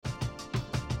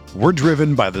We're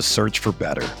driven by the search for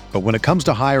better. But when it comes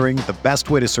to hiring, the best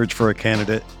way to search for a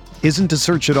candidate isn't to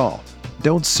search at all.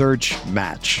 Don't search,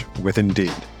 match with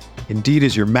Indeed. Indeed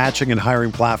is your matching and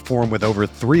hiring platform with over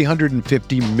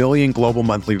 350 million global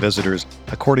monthly visitors,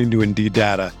 according to Indeed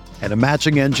data, and a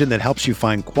matching engine that helps you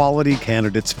find quality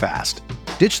candidates fast.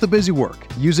 Ditch the busy work.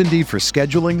 Use Indeed for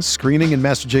scheduling, screening, and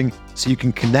messaging so you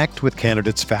can connect with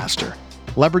candidates faster.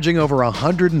 Leveraging over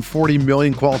 140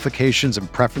 million qualifications and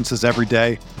preferences every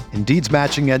day, Indeed's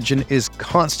matching engine is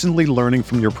constantly learning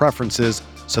from your preferences,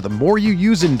 so the more you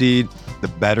use Indeed, the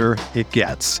better it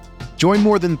gets. Join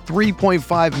more than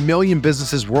 3.5 million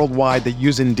businesses worldwide that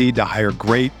use Indeed to hire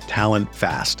great talent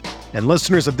fast. And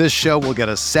listeners of this show will get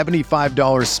a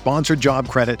 $75 sponsored job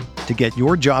credit to get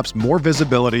your jobs more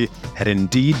visibility at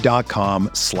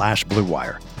Indeed.com/Blue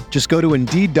Wire. Just go to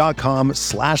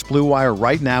Indeed.com/Blue Wire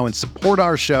right now and support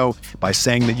our show by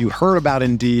saying that you heard about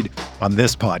Indeed on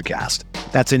this podcast.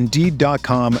 That's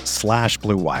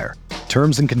Indeed.com/Blue Wire.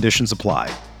 Terms and conditions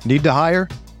apply. Need to hire?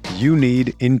 You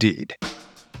need Indeed.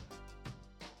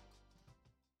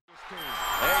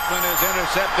 Eggman is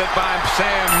intercepted by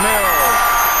Sam Mills.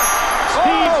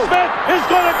 Steve Smith is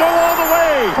going to go all the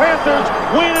way. Panthers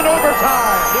win in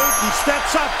overtime. Newton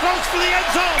steps up, throws for the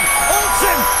end zone.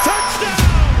 Olsen,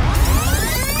 touchdown.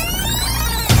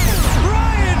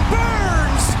 Brian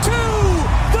Burns to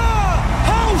the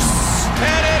house.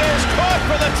 And it is caught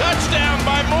for the touchdown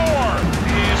by Moore.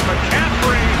 Is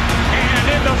McCaffrey, and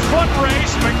in the foot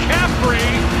race, McCaffrey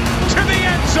to the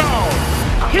end zone.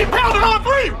 Keep pounding on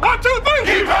three. 1, 2, 3.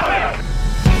 Keep pounding.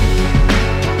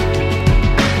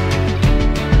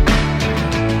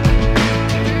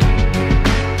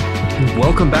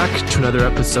 Welcome back to another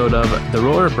episode of The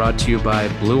Roar, brought to you by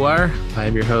Blue Wire. I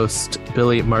am your host,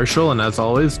 Billy Marshall, and as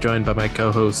always, joined by my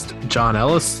co-host, John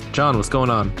Ellis. John, what's going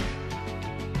on?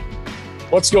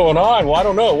 What's going on? Well, I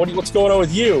don't know. What's going on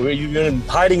with you? Are you been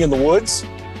hiding in the woods?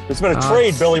 There's been a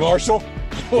trade, Billy Marshall.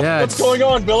 Yeah, what's going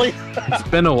on, Billy? It's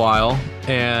been a while,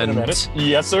 and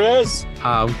yes, there is.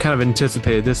 Kind of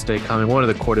anticipated this day coming. One of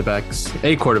the quarterbacks,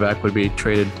 a quarterback, would be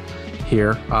traded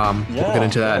here. We'll get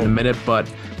into that in a minute, but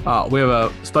we have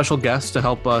a special guest to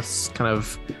help us kind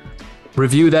of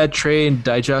review that trade and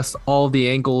digest all the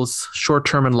angles,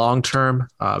 short-term and long-term.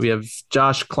 We have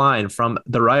Josh Klein from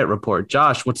the Riot Report.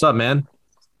 Josh, what's up, man?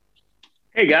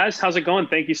 Hey, guys. How's it going?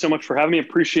 Thank you so much for having me.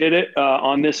 Appreciate it.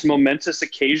 On this momentous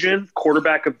occasion,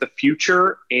 quarterback of the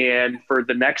future and for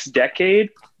the next decade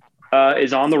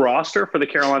is on the roster for the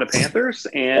Carolina Panthers,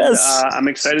 and I'm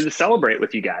excited to celebrate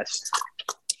with you guys.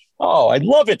 Oh, I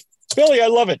love it. Billy, I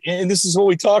love it. And this is what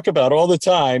we talk about all the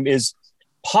time is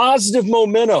positive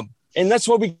momentum. And that's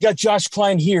why we got Josh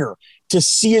Klein here to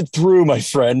see it through, my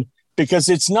friend, because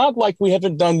it's not like we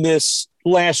haven't done this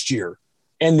last year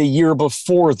and the year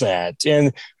before that.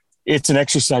 And it's an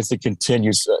exercise that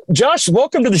continues. Josh,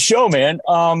 welcome to the show, man.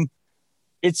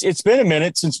 It's been a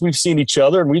minute since we've seen each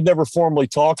other, and we've never formally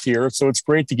talked here. So it's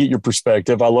great to get your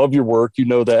perspective. I love your work. You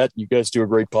know that. You guys do a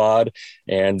great pod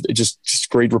and just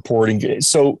great reporting.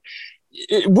 So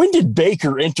when did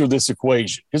Baker enter this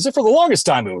equation? Because for the longest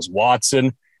time, it was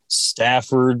Watson,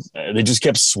 Stafford. They just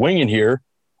kept swinging here.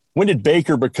 When did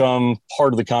Baker become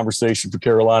part of the conversation for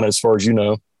Carolina, as far as you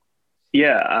know?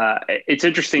 Yeah, it's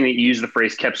interesting that you use the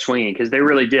phrase kept swinging because they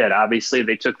really did. Obviously,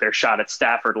 they took their shot at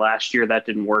Stafford last year. That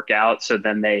didn't work out. So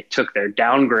then they took their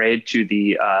downgrade to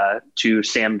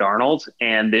Sam Darnold.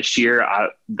 And this year,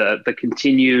 the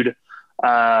continued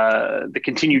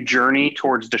journey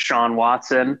towards Deshaun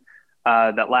Watson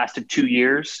that lasted 2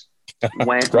 years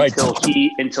went right.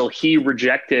 until he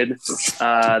rejected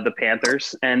the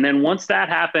Panthers. And then once that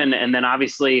happened, and then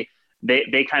obviously –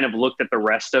 They kind of looked at the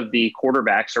rest of the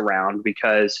quarterbacks around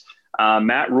because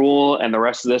Matt Rule and the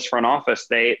rest of this front office,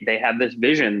 they have this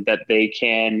vision that they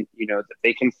can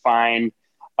find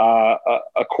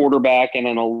a quarterback and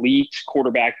an elite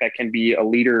quarterback that can be a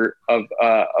leader of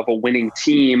a winning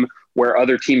team where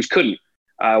other teams couldn't.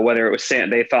 Whether it was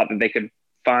they thought that they could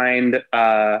find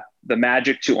the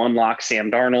magic to unlock Sam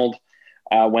Darnold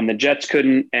when the Jets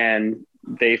couldn't, and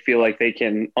they feel like they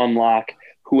can unlock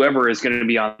whoever is going to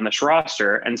be on this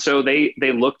roster. And so they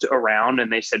looked around and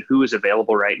they said, who is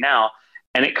available right now?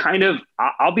 And it kind of,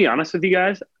 I'll be honest with you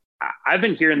guys, I've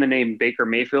been hearing the name Baker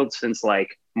Mayfield since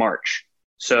like March.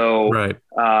 So, right.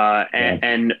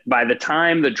 And by the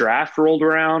time the draft rolled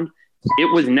around,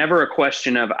 it was never a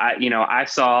question of, I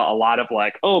saw a lot of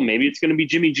like, oh, maybe it's going to be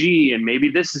Jimmy G and maybe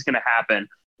this is going to happen.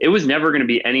 It was never going to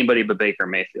be anybody but Baker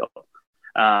Mayfield.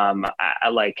 I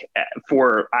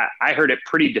heard it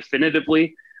pretty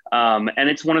definitively. And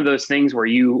it's one of those things where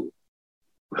you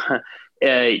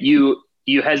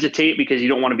hesitate because you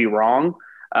don't want to be wrong.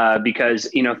 because,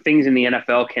 things in the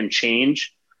NFL can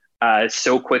change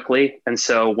so quickly. And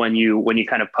so when you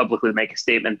kind of publicly make a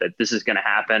statement that this is going to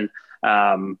happen,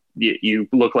 you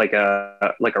look like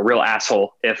a real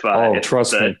asshole if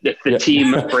the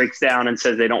team breaks down and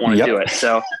says they don't want to do it.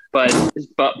 So, but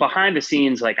behind the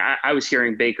scenes, like I was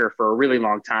hearing Baker for a really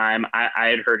long time. I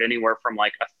had heard anywhere from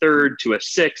like a third to a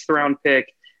 6th round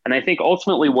pick. And I think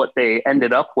ultimately what they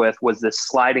ended up with was this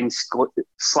sliding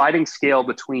scale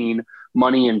between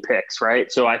money and picks,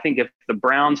 right? So I think if the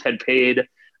Browns had been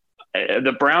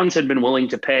willing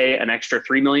to pay an extra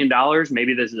 $3 million,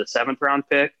 maybe this is a 7th round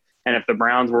pick. And if the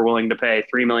Browns were willing to pay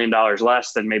 $3 million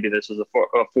less, then maybe this was a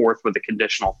 4th with a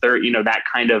conditional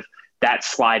 3rd, that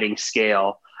sliding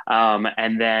scale.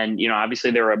 And then, obviously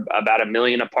they were about $1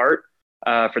 million apart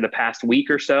for the past week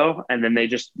or so. And then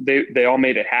they all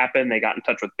made it happen. They got in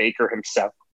touch with Baker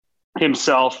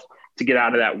himself to get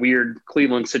out of that weird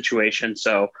Cleveland situation.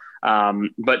 So,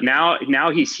 but now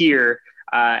he's here.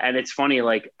 And it's funny,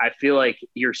 like, I feel like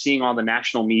you're seeing all the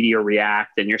national media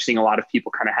react, and you're seeing a lot of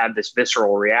people kind of have this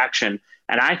visceral reaction.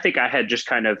 And I think I had just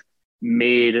kind of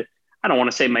made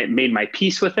my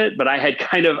peace with it, but I had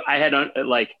kind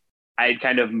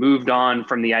of moved on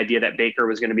from the idea that Baker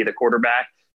was going to be the quarterback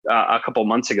a couple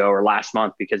months ago or last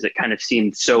month, because it kind of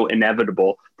seemed so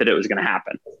inevitable that it was going to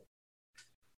happen.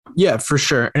 Yeah, for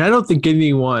sure. And I don't think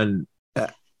anyone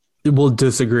will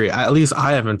disagree. At least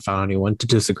I haven't found anyone to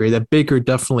disagree that Baker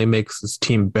definitely makes his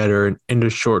team better in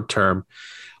the short term.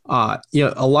 A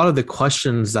lot of the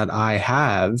questions that I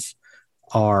have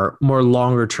are more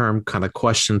longer term kind of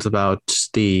questions about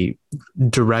the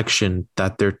direction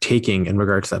that they're taking in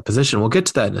regards to that position. We'll get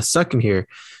to that in a second here.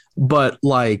 But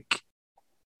like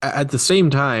at the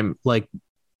same time, like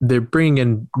they're bringing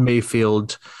in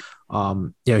Mayfield.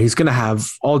 He's going to have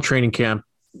all training camp,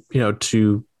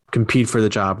 to compete for the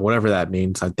job, whatever that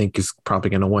means. I think he's probably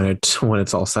going to win it when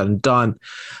it's all said and done.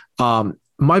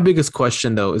 My biggest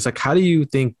question, though, is like, how do you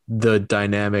think the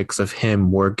dynamics of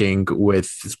him working with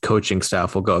his coaching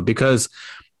staff will go? Because,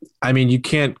 I mean, you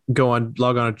can't log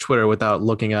on to Twitter without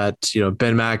looking at,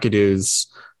 Ben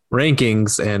McAdoo's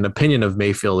rankings and opinion of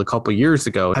Mayfield a couple years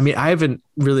ago. I mean,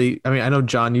 I know,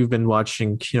 John, you've been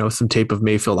watching, some tape of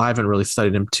Mayfield. I haven't really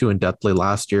studied him too in-depthly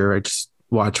last year. I just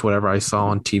watch whatever I saw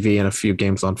on TV and a few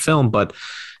games on film. But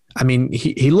I mean,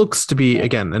 he looks to be,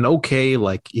 again,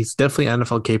 he's definitely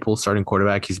NFL capable starting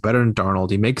quarterback. He's better than Darnold.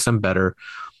 He makes him better.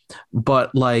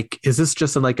 But like, is this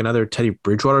just like another Teddy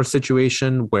Bridgewater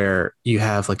situation where you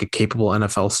have like a capable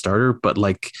NFL starter, but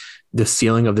like the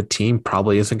ceiling of the team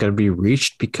probably isn't going to be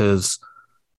reached because,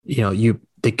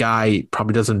 the guy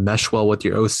probably doesn't mesh well with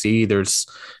your OC. There's,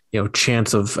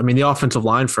 chance of, the offensive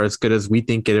line, for as good as we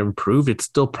think it improved, it's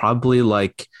still probably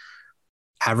like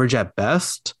average at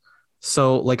best.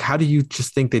 So like, how do you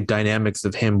just think the dynamics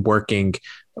of him working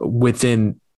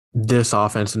within this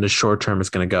offense in the short term is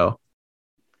going to go?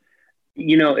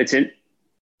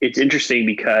 It's interesting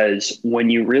because when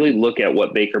you really look at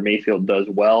what Baker Mayfield does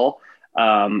well,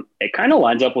 it kind of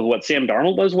lines up with what Sam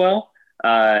Darnold does well.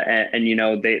 And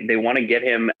they want to get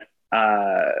him,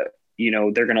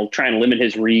 they're going to try and limit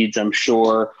his reads, I'm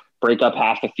sure, break up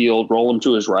half the field, roll him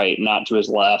to his right, not to his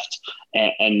left,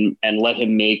 and let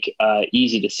him make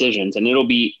easy decisions. And it'll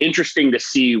be interesting to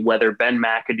see whether Ben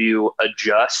McAdoo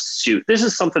adjusts to. This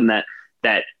is something that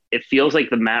it feels like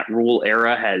the Matt Rule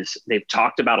era they've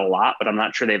talked about a lot, but I'm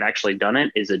not sure they've actually done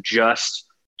it, is adjust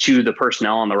to the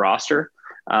personnel on the roster.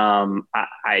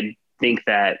 I think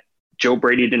that Joe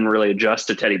Brady didn't really adjust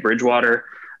to Teddy Bridgewater.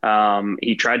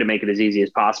 He tried to make it as easy as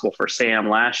possible for Sam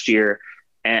last year.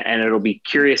 And it'll be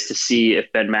curious to see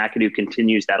if Ben McAdoo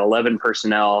continues that 11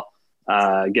 personnel,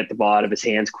 get the ball out of his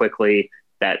hands quickly,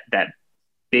 that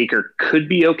Baker could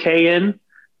be okay in.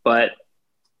 But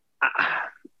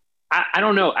I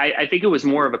don't know. I think it was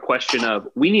more of a question of,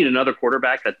 we need another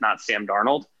quarterback that's not Sam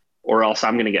Darnold, or else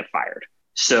I'm going to get fired.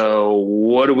 So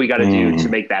what do we got to do to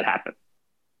make that happen?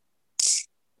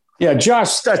 Yeah,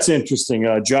 Josh, that's interesting.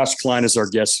 Josh Klein is our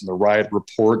guest in the Riot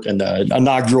Report and an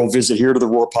inaugural visit here to the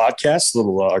Roar Podcast, a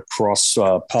little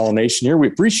cross-pollination here. We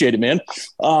appreciate it, man.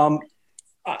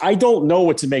 I don't know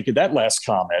what to make of that last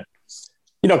comment,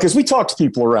 because we talk to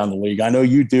people around the league. I know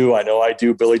you do. I know I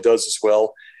do. Billy does as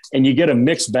well. And you get a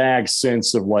mixed bag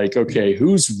sense of like, okay,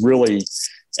 who's really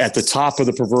at the top of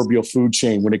the proverbial food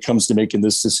chain when it comes to making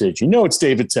this decision? It's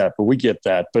David Tepper. We get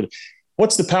that. But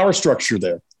what's the power structure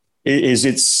there? Is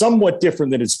it somewhat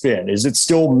different than it's been? Is it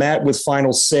still Matt with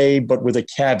final say, but with a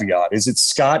caveat? Is it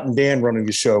Scott and Dan running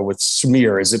the show with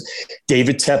Smear? Is it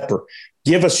David Tepper?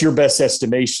 Give us your best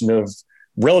estimation of,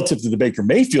 relative to the Baker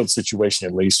Mayfield situation,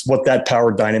 at least, what that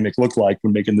power dynamic looked like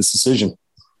when making this decision.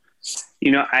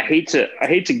 I hate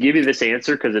to give you this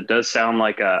answer because it does sound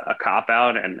like a cop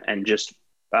out and just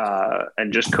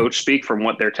coach speak from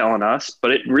what they're telling us,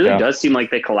 but it really does seem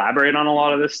like they collaborate on a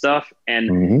lot of this stuff.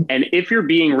 And if you're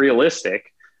being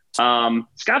realistic,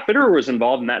 Scott Fitterer was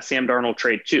involved in that Sam Darnold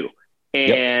trade too.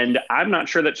 And I'm not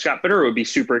sure that Scott Fitterer would be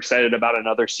super excited about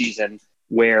another season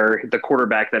where the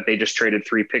quarterback that they just traded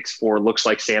 3 picks for looks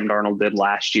like Sam Darnold did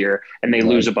last year and they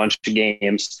lose a bunch of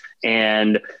games.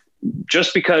 And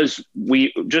just because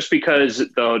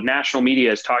the national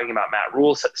media is talking about Matt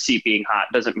Rule's seat being hot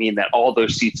doesn't mean that all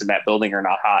those seats in that building are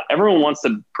not hot. Everyone wants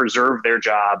to preserve their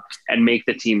job and make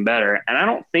the team better. And I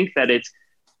don't think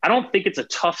it's a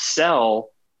tough sell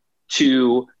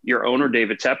to your owner,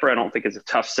 David Tepper. I don't think it's a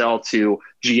tough sell to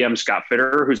GM Scott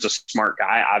Fitterer, who's a smart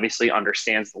guy, obviously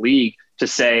understands the league, to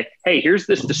say, hey, here's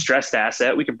this distressed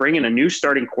asset. We can bring in a new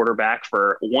starting quarterback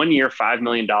for 1 year, $5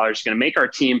 million. It's going to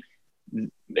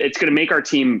make our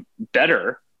team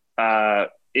better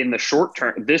in the short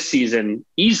term this season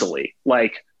easily.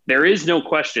 Like, there is no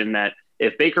question that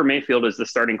if Baker Mayfield is the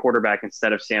starting quarterback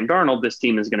instead of Sam Darnold, this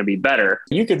team is going to be better.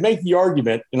 You could make the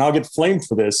argument, and I'll get flamed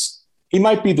for this, he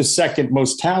might be the second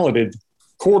most talented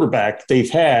quarterback they've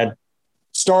had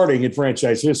starting in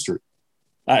franchise history.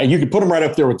 You could put him right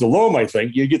up there with Delhomme, I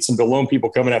think. You get some Delhomme people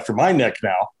coming after my neck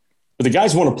now. But the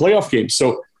guy's won a playoff game.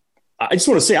 So I just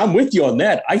want to say I'm with you on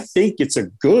that. I think it's a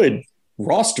good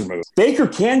roster move. Baker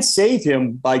can save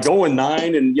him by going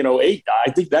 9 and 8.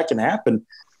 I think that can happen.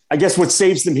 I guess what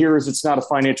saves them here is it's not a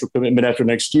financial commitment after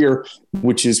next year,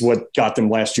 which is what got them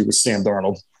last year with Sam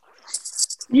Darnold.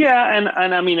 Yeah,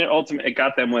 and I mean, it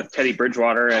got them with Teddy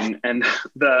Bridgewater, and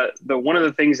the one of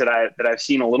the things that I've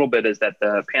seen a little bit is that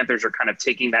the Panthers are kind of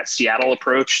taking that Seattle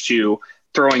approach to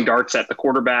throwing darts at the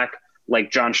quarterback,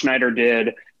 like John Schneider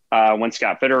did when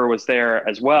Scott Fitterer was there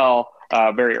as well,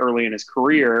 very early in his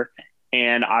career,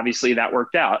 and obviously that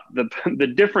worked out. The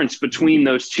difference between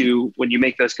those two, when you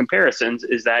make those comparisons,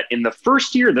 is that in the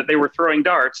first year that they were throwing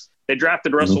darts, they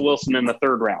drafted Russell Wilson in the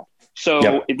 3rd round.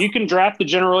 So if you can draft a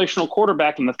generational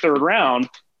quarterback in the 3rd round,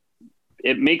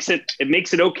 it makes it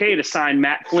okay to sign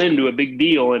Matt Flynn to a big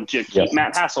deal and to keep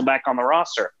Matt Hasselbeck on the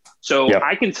roster. So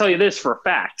I can tell you this for a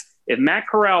fact. If Matt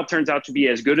Corral turns out to be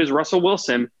as good as Russell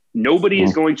Wilson, nobody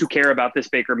is going to care about this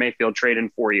Baker Mayfield trade in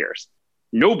 4 years.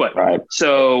 Nobody. Right.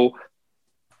 So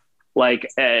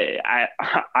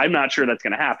I'm not sure that's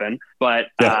going to happen, but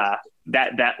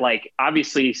that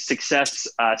obviously success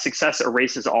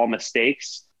erases all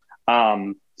mistakes.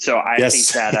 So I think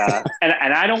that,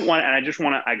 and I don't want, and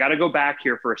I got to go back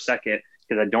here for a second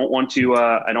because I got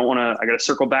to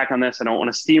circle back on this. I don't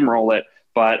want to steamroll it,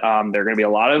 but there are going to be a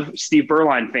lot of Steve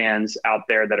Berline fans out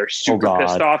there that are super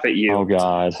pissed off at you. Oh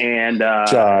God. And,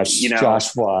 Josh,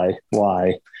 why?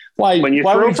 When you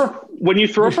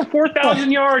throw for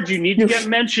 4,000 yards, you need to get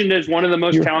mentioned as one of the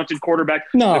most talented quarterbacks.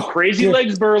 No, the crazy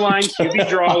legs Berline QB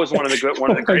draw was one of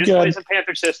the greatest plays in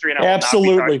Panthers history, and I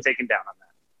will not be taken down on that.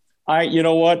 You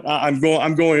know what? I'm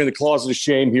going in the closet of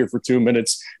shame here for 2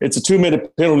 minutes. It's a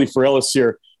 2-minute penalty for Ellis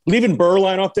here. Leaving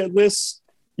Berline off that list.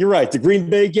 You're right. The Green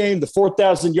Bay game, the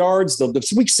 4,000 yards,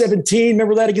 the week 17.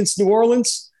 Remember that against New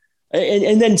Orleans?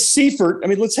 And then Seifert. I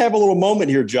mean, let's have a little moment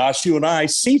here, Josh, you and I.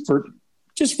 Seifert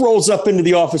just rolls up into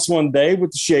the office one day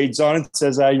with the shades on and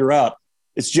says, you're out.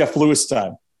 It's Jeff Lewis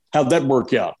time. How'd that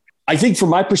work out? I think from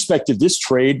my perspective, this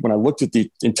trade, when I looked at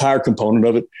the entire component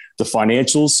of it, the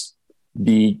financials,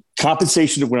 the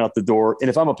compensation that went out the door. And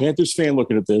if I'm a Panthers fan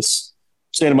looking at this,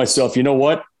 saying to myself, you know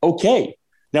what? Okay.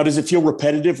 Now, does it feel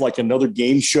repetitive, like another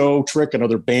game show trick,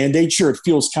 another Band-Aid? Sure, it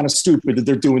feels kind of stupid that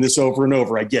they're doing this over and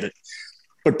over. I get it.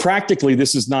 But practically,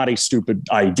 this is not a stupid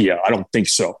idea. I don't think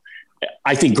so.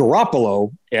 I think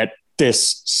Garoppolo at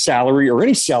this salary or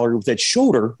any salary with that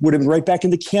shoulder would have been right back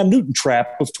in the Cam Newton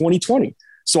trap of 2020.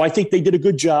 So I think they did a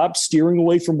good job steering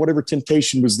away from whatever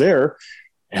temptation was there.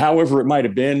 However, it might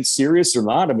have been serious or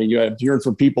not. I mean, you're hearing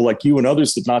from people like you and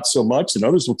others that not so much, and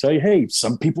others will tell you, hey,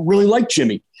 some people really like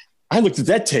Jimmy. I looked at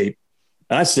that tape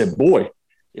and I said, boy,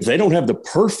 if they don't have the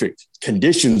perfect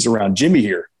conditions around Jimmy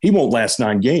here, he won't last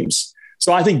 9 games.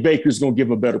 So I think Baker's going to give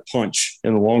him a better punch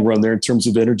in the long run there in terms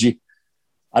of energy.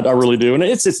 I really do. And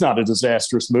it's not a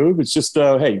disastrous move. It's just,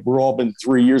 hey, we're all been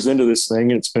 3 years into this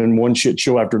thing and it's been one shit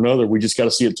show after another. We just got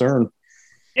to see it turn.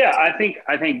 Yeah, I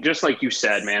think just like you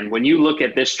said, man, when you look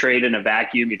at this trade in a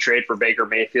vacuum, you trade for Baker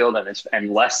Mayfield and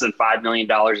less than $5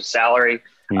 million of salary,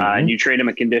 and you trade him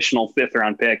a conditional 5th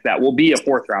round pick that will be a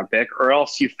 4th round pick, or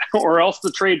else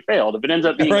the trade failed. If it ends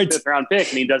up being a 5th round pick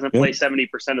and he doesn't play 70%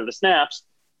 of the snaps,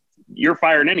 you're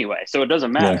fired anyway. So it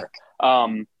doesn't matter.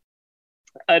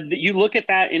 You look at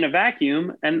that in a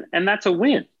vacuum, and that's a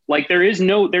win. Like there is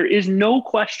no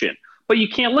question. but you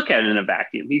can't look at it in a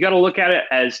vacuum. You got to look at it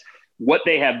as what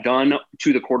they have done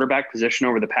to the quarterback position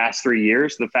over the past 3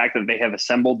 years. The fact that they have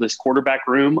assembled this quarterback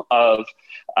room of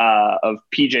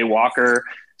PJ Walker,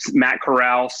 Matt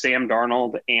Corral, Sam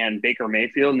Darnold, and Baker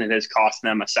Mayfield, and it has cost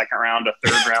them a second round, a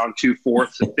third round, 2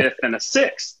 fourths, a fifth, and a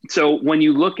sixth. So when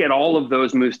you look at all of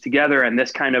those moves together and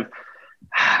this kind of,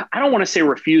 I don't want to say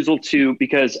refusal to,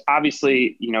 because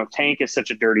obviously, tank is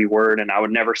such a dirty word, and I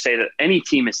would never say that any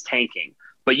team is tanking,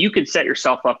 but you could set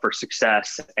yourself up for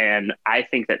success. And I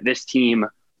think that this team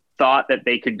thought that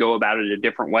they could go about it a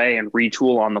different way and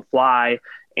retool on the fly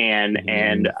and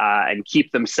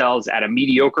keep themselves at a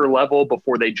mediocre level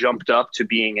before they jumped up to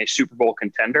being a Super Bowl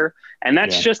contender. And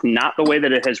that's just not the way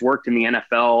that it has worked in the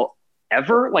NFL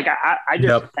ever. Like I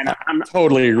just I'm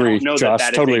totally agree. I don't know Josh,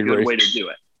 that totally is a good agree. way to do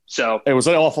it. So it was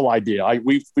an awful idea.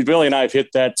 Billy and I have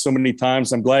hit that so many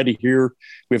times. I'm glad to hear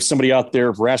we have somebody out there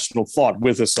of rational thought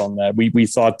with us on that. We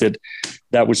thought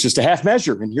that was just a half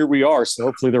measure, and here we are. So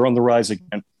hopefully they're on the rise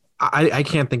again. I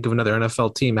can't think of another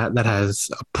NFL team that has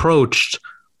approached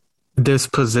this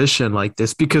position like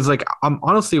this, because I'm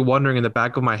honestly wondering in the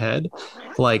back of my head,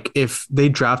 if they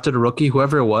drafted a rookie,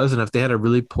 whoever it was, and if they had a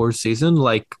really poor season,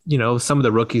 some of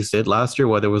the rookies did last year,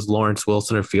 whether it was Lawrence,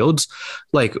 Wilson, or Fields,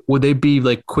 would they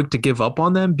be quick to give up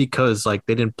on them because they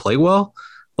didn't play well?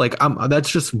 That's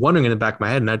just wondering in the back of my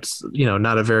head, and that's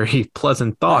not a very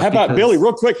pleasant thought. How about Billy,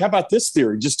 real quick? How about this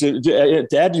theory, just to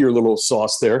add to your little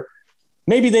sauce there?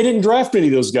 Maybe they didn't draft any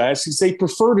of those guys because they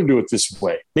prefer to do it this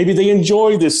way. Maybe they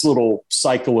enjoy this little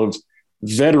cycle of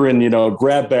veteran,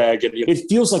 grab bag. And it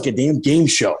feels like a damn game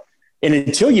show. And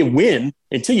until you win,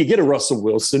 until you get a Russell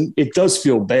Wilson, it does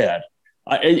feel bad.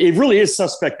 It really is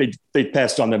suspect they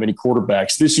passed on that many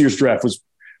quarterbacks. This year's draft was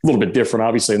a little bit different,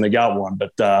 obviously, and they got one.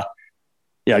 But,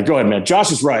 yeah, go ahead, man.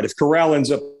 Josh is right. If Corral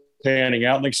ends up panning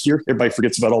out next year, everybody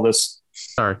forgets about all this.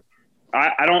 Sorry.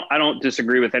 I don't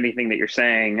disagree with anything that you're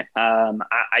saying.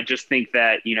 I just think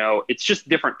that, it's just a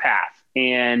different path.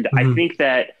 And I think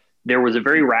that there was a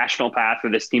very rational path for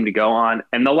this team to go on.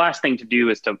 And the last thing to do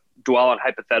is to dwell on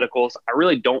hypotheticals. I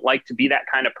really don't like to be that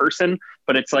kind of person,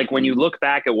 but it's when you look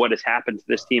back at what has happened to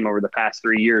this team over the past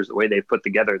 3 years, the way they've put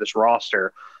together this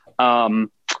roster,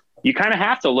 you kind of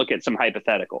have to look at some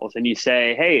hypotheticals and you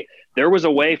say, hey, there was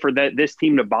a way for this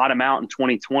team to bottom out in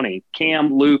 2020.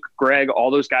 Cam, Luke, Greg,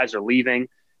 all those guys are leaving.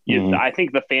 I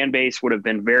think the fan base would have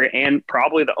been and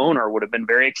probably the owner would have been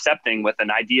very accepting with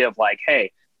an idea of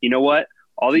hey, you know what?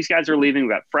 All these guys are leaving.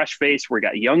 We've got fresh face. We've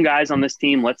got young guys on this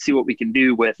team. Let's see what we can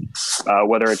do with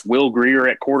whether it's Will Grier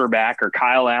at quarterback or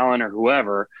Kyle Allen or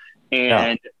whoever.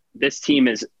 And this team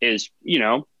is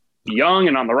young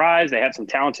and on the rise. They have some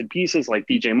talented pieces like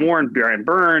DJ Moore and Brian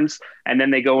Burns, and then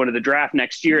they go into the draft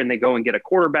next year and they go and get a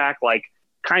quarterback.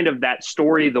 Kind of that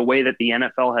story, the way that the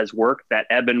NFL has worked, that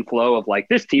ebb and flow of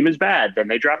this team is bad, then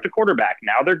they draft a quarterback,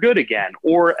 now they're good again,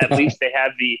 or at least they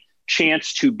have the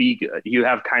chance to be good. You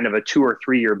have kind of a 2 or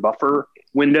 3 year buffer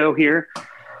window here.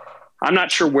 I'm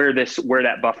not sure where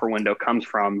that buffer window comes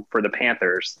from for the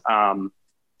Panthers,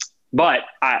 but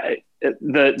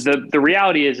the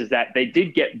reality is that they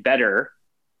did get better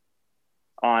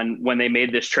on when they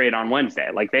made this trade on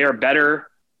Wednesday. They are better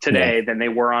today than they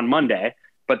were on Monday,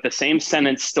 but the same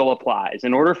sentence still applies.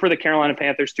 In order for the Carolina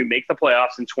Panthers to make the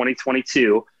playoffs in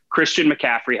 2022, Christian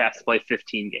McCaffrey has to play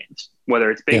 15 games, whether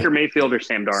it's Baker Mayfield or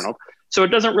Sam Darnold. So it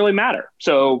doesn't really matter.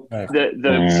 So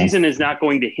the season is not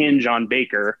going to hinge on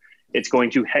Baker. It's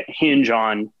going to hinge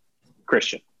on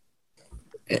Christian.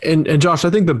 And Josh, I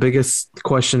think the biggest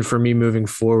question for me moving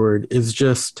forward is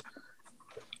just,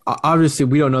 obviously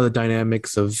we don't know the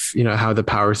dynamics of, how the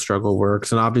power struggle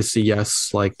works. And obviously,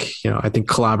 yes, I think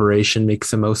collaboration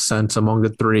makes the most sense among the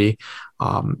three.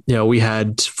 We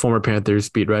had former Panthers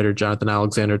beat writer Jonathan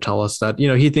Alexander tell us that,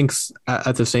 he thinks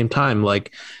at the same time,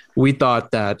 we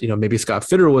thought that, maybe Scott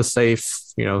Fitterer was safe,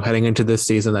 heading into this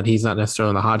season, that he's not necessarily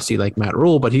on the hot seat like Matt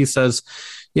Rule, but he says,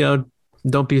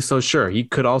 don't be so sure. He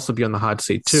could also be on the hot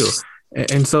seat too.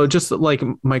 And so just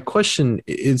my question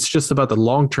is just about the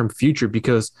long-term future,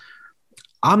 because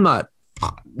I'm not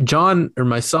John or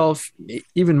myself,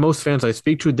 even most fans I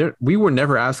speak to, we were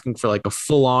never asking for a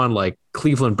full-on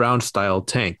Cleveland Browns style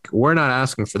tank. We're not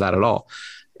asking for that at all.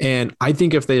 And I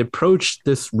think if they approach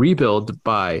this rebuild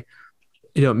by,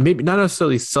 maybe not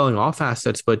necessarily selling off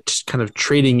assets, but just kind of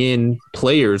trading in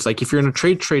players. If you're going to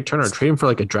trade Turner, trade him for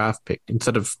a draft pick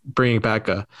instead of bringing back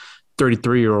a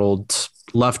 33-year-old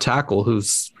left tackle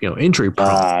who's, injury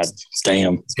prone.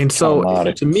 Damn. And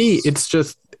so to me, it's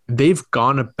just, they've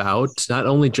gone about not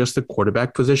only just the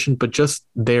quarterback position, but just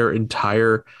their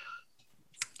entire,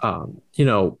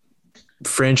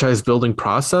 franchise building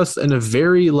process in a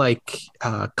very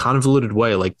convoluted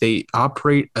way. Like they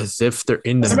operate as if they're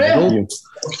in the middle,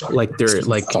 like they're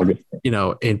like,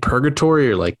 in purgatory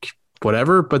or like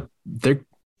whatever, but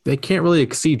they can't really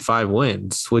exceed 5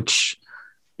 wins, which,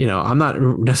 I'm not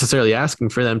necessarily asking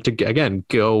for them to, again,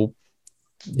 go,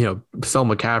 sell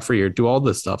McCaffrey or do all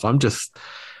this stuff. I'm just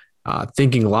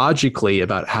thinking logically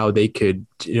about how they could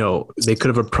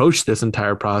have approached this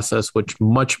entire process, which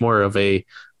much more of a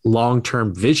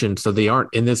long-term vision. So they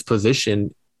aren't in this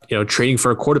position, trading for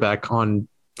a quarterback in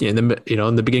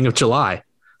the beginning of July.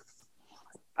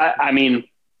 I mean,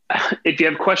 if you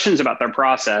have questions about their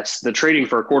process, the trading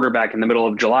for a quarterback in the middle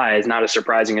of July is not as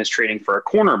surprising as trading for a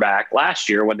cornerback last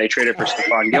year when they traded for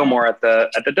Stephon Gilmore at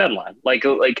the deadline. Like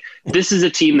this is a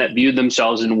team that viewed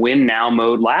themselves in win now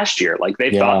mode last year. Like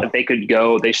they thought that they could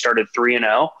go. They started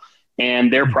 3-0,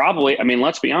 and they're probably. I mean,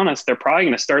 let's be honest. They're probably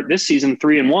going to start this season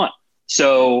 3-1.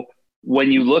 So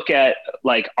when you look at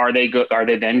are they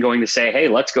then going to say, hey,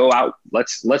 let's go out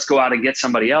and get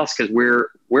somebody else because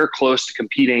we're close to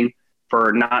competing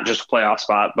for not just a playoff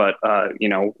spot, but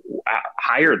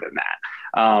higher than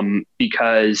that,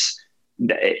 because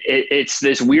it's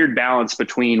this weird balance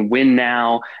between win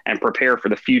now and prepare for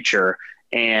the future.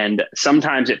 And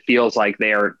sometimes it feels like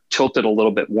they are tilted a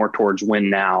little bit more towards win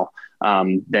now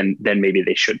than maybe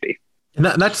they should be. And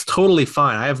that's totally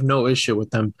fine. I have no issue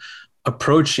with them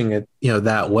approaching it,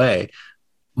 that way.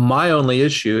 My only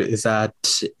issue is that,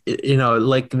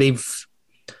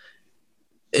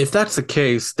 if that's the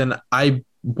case, then I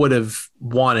would have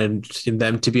wanted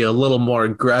them to be a little more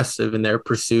aggressive in their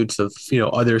pursuits of,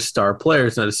 other star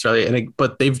players necessarily.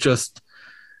 But they've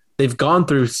gone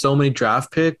through so many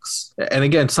draft picks. And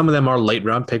again, some of them are late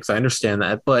round picks. I understand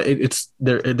that, but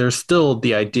there's still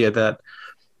the idea that,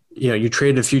 you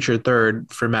trade a future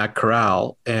third for Matt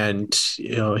Corral, and,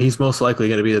 he's most likely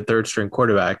going to be the third string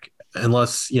quarterback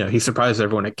unless, he surprises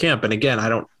everyone at camp. And again, I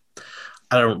don't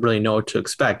really know what to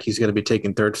expect. He's going to be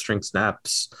taking third string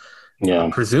snaps,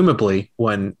 presumably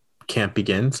when camp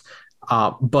begins.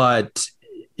 But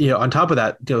on top of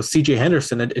that, CJ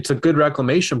Henderson, it's a good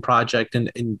reclamation project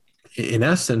in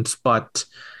essence, but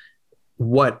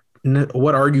what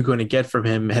are you going to get from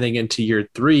him heading into year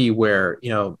 3 where,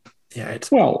 it's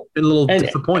been a little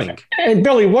disappointing. And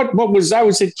Billy, what was, I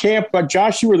was at camp, but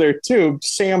Josh, you were there too.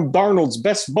 Sam Darnold's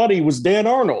best buddy was Dan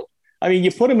Arnold. I mean,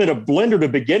 you put him in a blender to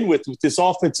begin with this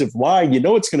offensive line,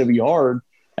 it's going to be hard.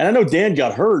 And I know Dan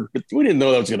got hurt, but we didn't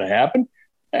know that was going to happen.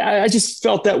 I just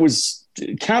felt that was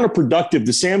counterproductive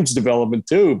to Sam's development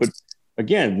too. But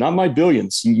again, not my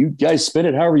billions. You guys spin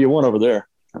it however you want over there.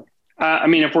 I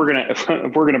mean, if we're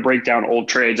gonna break down old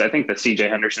trades, I think that CJ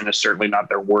Henderson is certainly not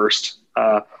their worst.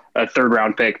 A third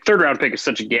round pick is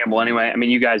such a gamble anyway. I mean,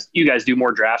 you guys do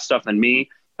more draft stuff than me,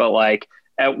 but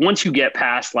once you get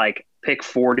past pick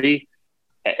 40,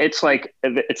 it's like a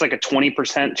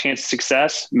 20% chance of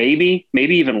success, maybe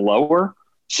even lower.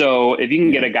 So if you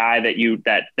can get a guy that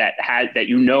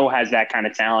has that kind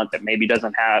of talent that maybe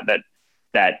doesn't have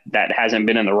that hasn't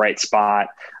been in the right spot,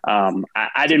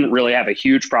 I didn't really have a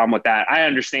huge problem with that. I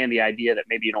understand the idea that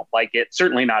maybe you don't like it,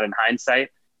 certainly not in hindsight,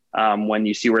 when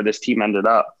you see where this team ended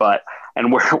up,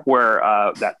 and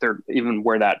where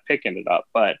that pick ended up.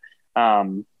 But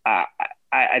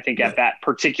I think at that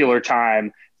particular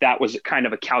time, that was kind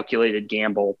of a calculated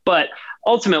gamble. But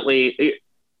ultimately,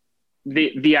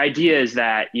 the idea is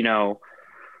that,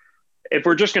 if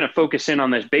we're just going to focus in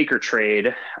on this Baker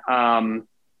trade,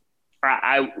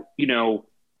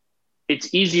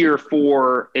 it's easier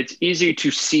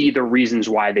to see the reasons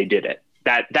why they did it.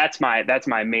 That's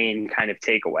my main kind of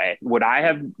takeaway. Would I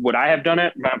have done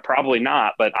it? Probably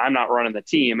not, but I'm not running the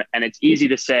team. And it's easy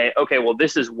to say, okay, well,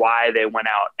 this is why they went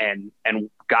out and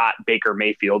got Baker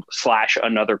Mayfield /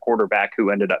 another quarterback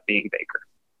who ended up being Baker.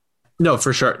 No,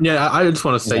 for sure. Yeah, I just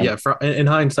want to say, in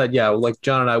hindsight, like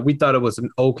John and I, we thought it was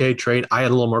an okay trade. I had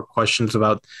a little more questions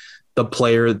about the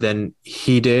player than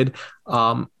he did.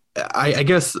 I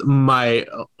guess my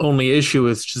only issue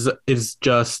is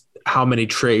just how many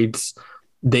trades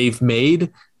they've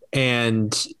made,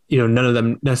 and none of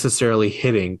them necessarily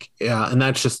hitting. And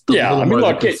that's just a little more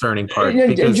the concerning part.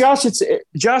 And Josh,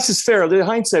 Josh is fair. In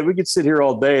hindsight, we could sit here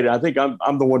all day, and I think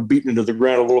I'm the one beating into the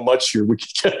ground a little much here. We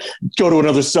could go to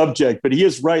another subject, but he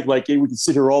is right. We can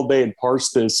sit here all day and parse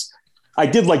this. I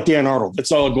did like Dan Arnold.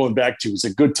 That's all I'm going back to. He's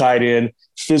a good tight end,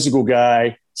 physical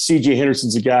guy. CJ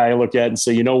Henderson's a guy I look at and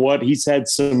say, you know what? He's had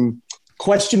some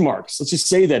question marks. Let's just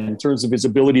say that in terms of his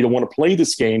ability to want to play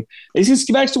this game. It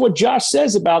just back to what Josh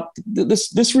says about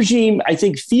this regime. I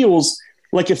think feels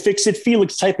like a fix-it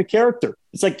Felix type of character.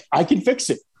 It's like, I can fix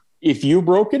it. If you're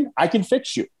broken, I can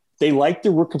fix you. they like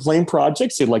to reclaim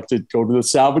projects. They like to go to the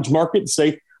salvage market and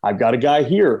say, I've got a guy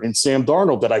here in Sam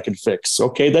Darnold that I can fix.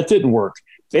 Okay, that didn't work.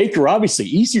 Baker, obviously,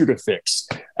 easier to fix.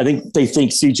 I think they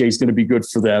think CJ is going to be good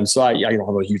for them. So I don't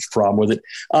have a huge problem with it.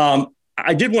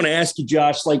 I did want to ask you,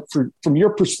 Josh, like from your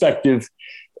perspective,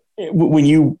 when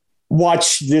you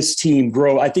watch this team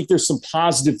grow, I think there's some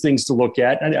positive things to look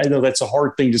at. I know that's a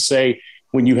hard thing to say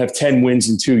when you have 10 wins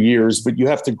in 2 years, but you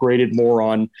have to grade it more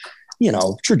on,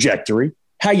 trajectory,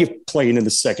 how you playing in the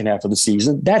second half of the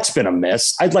season. That's been a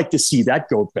mess. I'd like to see that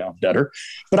go down better.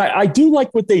 But I do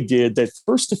like what they did, that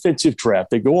first defensive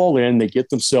draft. They go all in. They get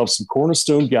themselves some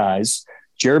cornerstone guys.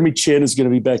 Jeremy Chin is going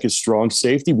to be back as strong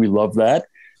safety. We love that.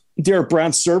 Derek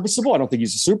Brown's serviceable. I don't think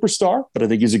he's a superstar, but I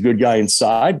think he's a good guy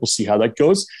inside. We'll see how that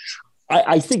goes.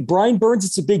 I think Brian Burns,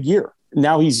 it's a big year.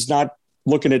 Now he's not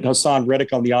looking at Hassan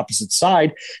Reddick on the opposite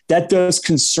side. That does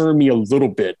concern me a little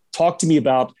bit. Talk to me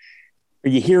about, are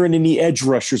you hearing any edge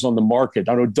rushers on the market?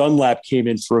 I know Dunlap came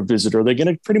in for a visit. Are they going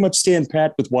to pretty much stand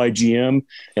pat with YGM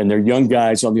and their young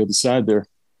guys on the other side there?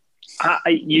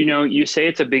 You say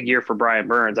it's a big year for Brian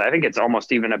Burns. I think it's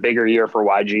almost even a bigger year for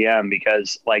YGM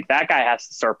because like that guy has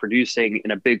to start producing in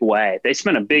a big way. They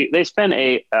spent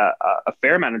a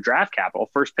fair amount of draft capital,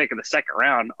 first pick of the second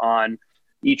round on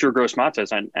Ichiro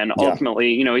Gross-Matos, and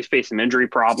ultimately, he's faced some injury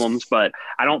problems, but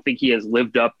I don't think he has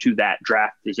lived up to that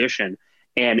draft position.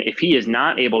 And if he is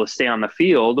not able to stay on the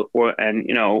field,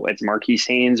 it's Marquise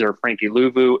Haynes or Frankie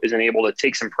Louvu isn't able to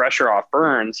take some pressure off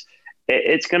Burns,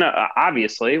 it's going to,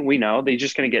 obviously, we know they're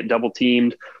just going to get double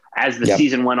teamed as the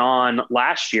season went on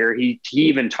last year. He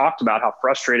even talked about how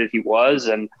frustrated he was,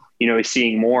 and, he's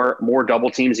seeing more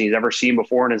double teams than he's ever seen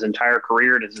before in his entire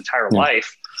career and his entire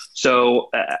life.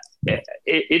 So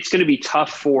it's going to be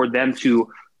tough for them to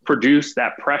produce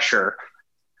that pressure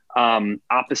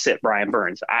opposite Brian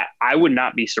Burns. I would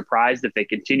not be surprised if they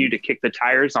continue to kick the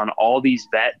tires on all these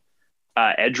vet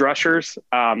edge rushers.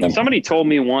 Somebody told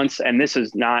me once, and this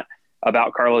is not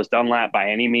about Carlos Dunlap by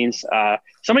any means.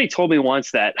 Somebody told me once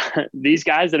that these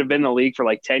guys that have been in the league for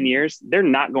like 10 years, they're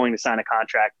not going to sign a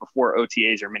contract before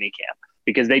OTAs or minicamp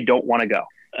because they don't want to go.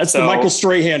 That's the Michael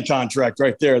Strahan contract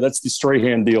right there. That's the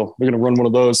Strahan deal. They're going to run one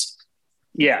of those.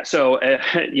 Yeah. So,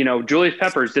 Julius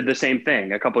Peppers did the same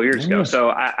thing a couple of years ago. So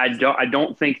I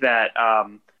don't think that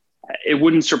it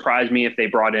wouldn't surprise me if they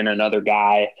brought in another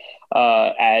guy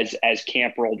as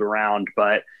camp rolled around,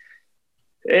 but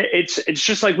it's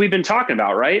just like we've been talking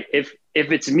about, right? If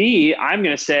it's me, I'm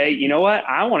going to say, you know what?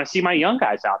 I want to see my young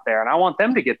guys out there and I want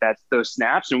them to get those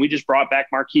snaps. And we just brought back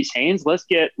Marquise Haynes. Let's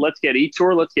get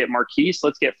Etor. Let's get Marquise.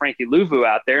 Let's get Frankie Louvu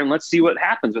out there and let's see what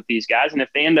happens with these guys. And if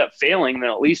they end up failing,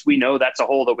 then at least we know that's a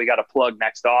hole that we got to plug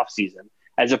next off season,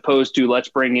 as opposed to let's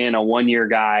bring in a 1-year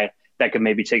guy that could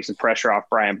maybe take some pressure off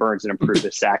Brian Burns and improve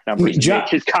his sack numbers, make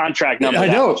his contract number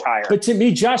that much higher. But to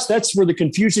me, Josh, that's where the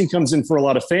confusion comes in for a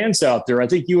lot of fans out there. I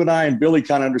think you and I and Billy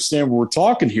kind of understand what we're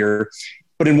talking here.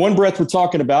 But in one breath, we're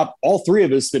talking about all three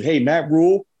of us that, hey, Matt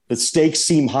Rule, the stakes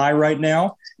seem high right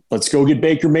now. Let's go get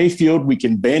Baker Mayfield. We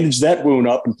can bandage that wound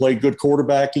up and play good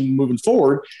quarterbacking moving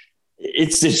forward.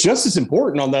 It's just as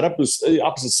important on that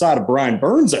opposite side of Brian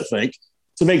Burns, I think,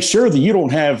 to make sure that you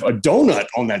don't have a donut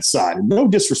on that side. And no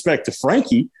disrespect to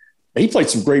Frankie. He played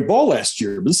some great ball last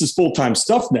year, but this is full-time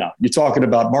stuff now. You're talking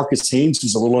about Marcus Haynes,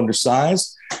 who's a little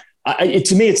undersized.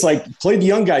 To me, it's like, play the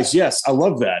young guys. Yes, I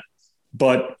love that.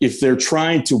 But if they're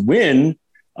trying to win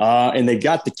and they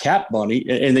got the cap money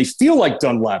and they feel like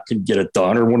Dunlap can get it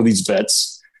done or one of these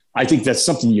vets, I think that's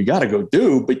something you got to go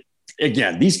do. But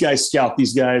again, these guys scout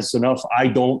these guys enough. I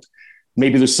don't.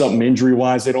 Maybe there's something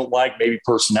injury-wise they don't like, maybe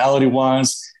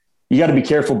personality-wise. You got to be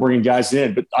careful bringing guys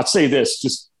in. But I'll say this,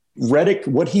 just Reddick,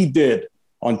 what he did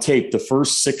on tape the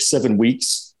first 6-7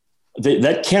 weeks,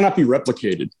 that cannot be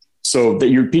replicated. So that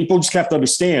your people just have to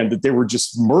understand that they were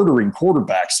just murdering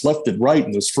quarterbacks left and right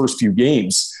in those first few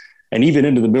games and even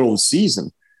into the middle of the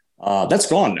season. That's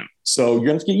gone now. So you're going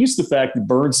to have to get used to the fact that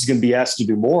Burns is going to be asked to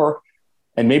do more.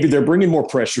 And maybe they're bringing more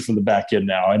pressure from the back end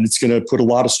now, and it's going to put a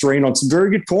lot of strain on some very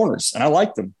good corners. And I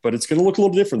like them, but it's going to look a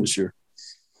little different this year.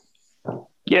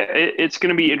 Yeah, it's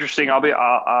going to be interesting.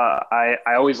 I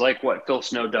always like what Phil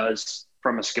Snow does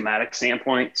from a schematic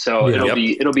standpoint. So it'll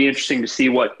be interesting to see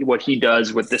what he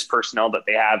does with this personnel that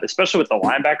they have, especially with the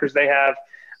linebackers they have.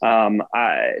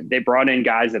 They brought in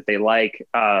guys that they like,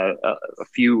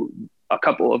 a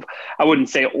couple of, I wouldn't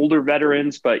say older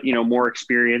veterans, but, more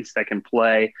experience that can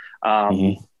play,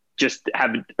 just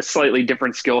have a slightly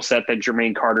different skill set than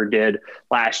Jermaine Carter did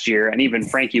last year. And even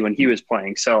Frankie when he was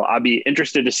playing. So I'll be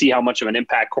interested to see how much of an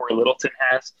impact Corey Littleton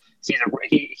has.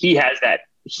 He has that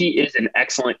he is an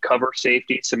excellent cover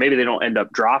safety. So maybe they don't end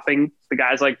up dropping the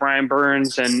guys like Brian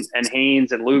Burns and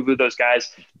Haynes and Luvu, those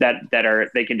guys that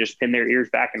they can just pin their ears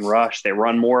back and rush. They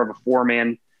run more of a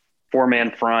four-man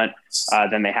front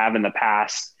than they have in the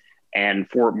past, and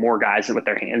for more guys with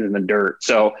their hands in the dirt.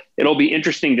 So it'll be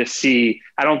interesting to see.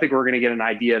 I don't think we're going to get an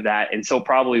idea of that until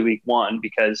probably week 1,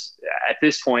 because at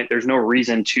this point, there's no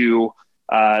reason to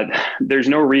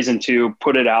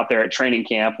put it out there at training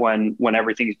camp when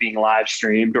everything's being live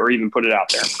streamed, or even put it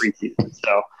out there in preseason.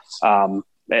 So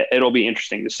it'll be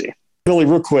interesting to see. Billy,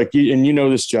 real quick, and you know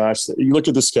this, Josh, you look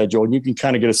at the schedule and you can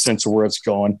kind of get a sense of where it's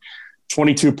going.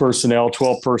 22 personnel,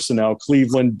 12 personnel,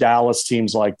 Cleveland, Dallas,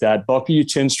 teams like that. Buckle your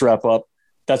chin strap up.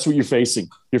 That's what you're facing.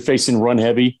 You're facing run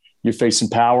heavy. You're facing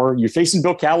power. You're facing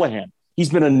Bill Callahan. He's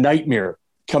been a nightmare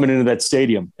coming into that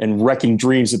stadium and wrecking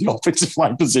dreams at the offensive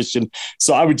line position.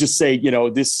 So I would just say,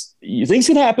 things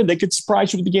can happen. They could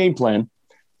surprise you with the game plan,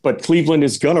 but Cleveland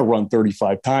is going to run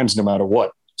 35 times no matter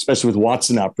what, especially with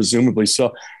Watson out, presumably.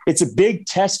 So it's a big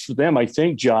test for them, I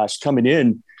think, Josh, coming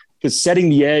in, because setting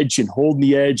the edge and holding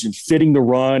the edge and fitting the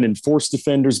run and force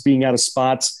defenders being out of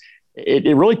spots,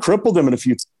 it really crippled them in a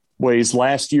few ways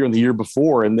last year and the year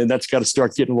before. And then that's got to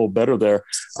start getting a little better there.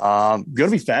 Going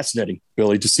to be fascinating,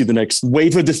 Billy, to see the next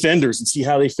wave of defenders and see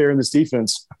how they fare in this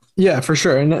defense. Yeah, for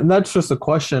sure. And that's just a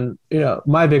question.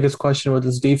 My biggest question with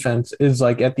this defense is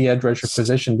like at the edge rusher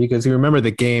position, because you remember the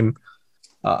game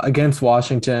against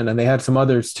Washington, and they had some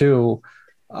others too,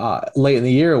 late in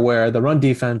the year, where the run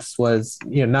defense was,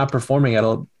 not performing at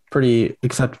a pretty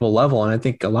acceptable level. And I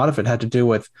think a lot of it had to do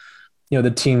with, the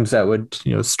teams that would,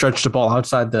 stretch the ball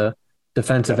outside the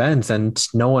defensive ends, and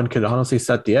no one could honestly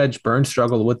set the edge. Burns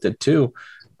struggled with it too.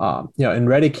 And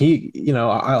Reddick, he,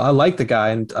 I like the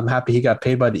guy, and I'm happy he got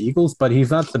paid by the Eagles, but he's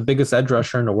not the biggest edge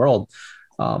rusher in the world.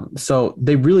 So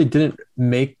they really didn't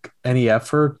make any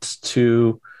effort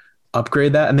to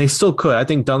upgrade that, and they still could. I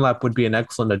think Dunlap would be an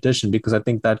excellent addition, because I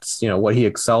think that's what he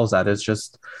excels at, is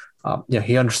just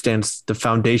he understands the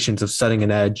foundations of setting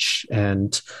an edge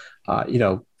and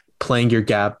playing your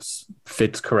gaps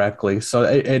fits correctly. So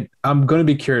I'm going to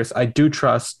be curious. I do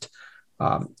trust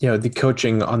the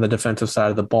coaching on the defensive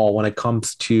side of the ball when it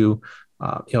comes to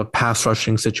pass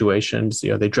rushing situations.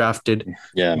 They drafted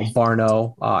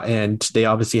Barno, and they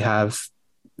obviously have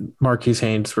Marquise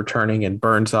Haynes returning, and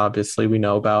Burns, obviously, we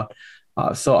know about.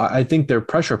 So I think their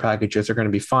pressure packages are going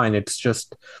to be fine. It's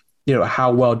just,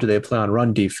 how well do they play on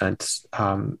run defense?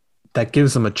 That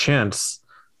gives them a chance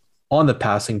on the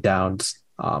passing downs.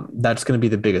 That's going to be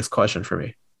the biggest question for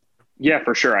me. Yeah,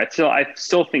 for sure. I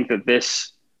still think that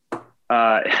this,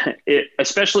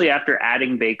 especially after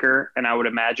adding Baker, and I would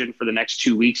imagine for the next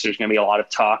 2 weeks, there's going to be a lot of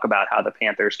talk about how the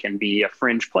Panthers can be a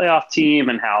fringe playoff team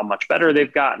and how much better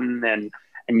they've gotten, and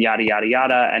yada, yada,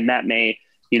 yada. And that may,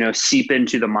 seep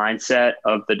into the mindset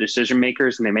of the decision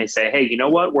makers. And they may say, hey, you know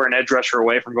what? We're an edge rusher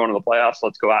away from going to the playoffs.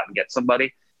 Let's go out and get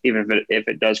somebody, even if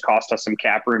it does cost us some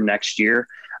cap room next year.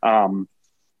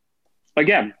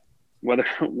 Again, whether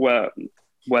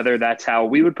that's how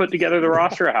we would put together the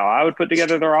roster, or how I would put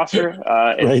together the roster,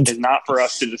 it's not for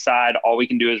us to decide. All we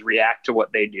can do is react to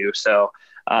what they do. So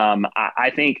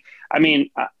I think,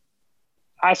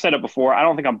 I said it before, I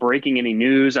don't think I'm breaking any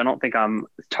news. I don't think I'm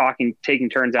taking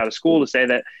turns out of school to say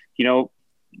that,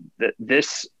 that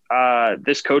this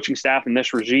coaching staff and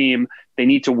this regime, they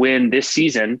need to win this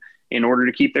season in order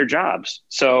to keep their jobs.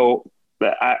 So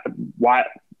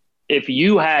if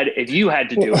you had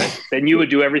to do it, then you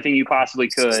would do everything you possibly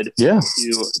could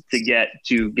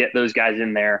to get those guys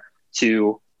in there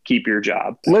to keep your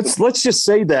job. Let's just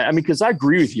say that. Because I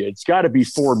agree with you. It's got to be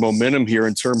forward momentum here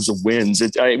in terms of wins.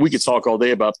 We could talk all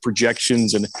day about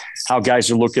projections and how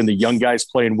guys are looking, the young guys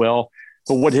playing well.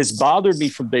 But what has bothered me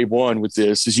from day one with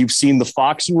this is you've seen the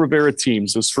Fox and Rivera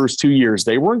teams those first 2 years.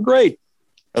 They weren't great.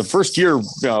 The first year,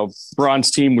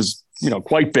 Braun's team was,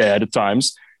 quite bad at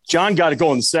times. John got it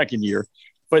going the second year.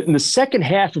 But in the second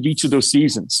half of each of those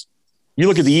seasons, you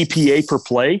look at the EPA per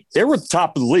play, they were at the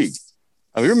top of the league.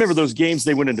 Remember those games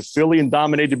they went into Philly and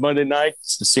dominated Monday night,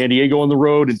 to San Diego on the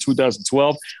road in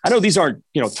 2012. I know these aren't,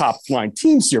 top line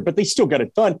teams here, but they still got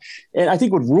it done. And I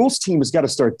think what Rule's team has got to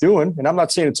start doing, and I'm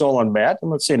not saying it's all on Matt, I'm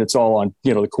not saying it's all on,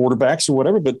 the quarterbacks or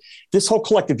whatever, but this whole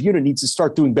collective unit needs to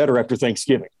start doing better after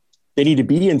Thanksgiving. They need to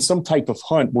be in some type of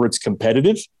hunt where it's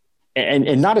competitive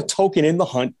and not a token in the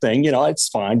hunt thing. It's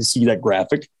fine to see that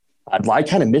graphic. I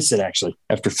kind of miss it actually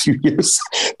after a few years,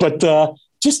 but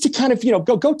just to kind of,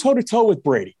 go toe to toe with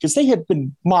Brady, because they have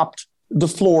been mopped the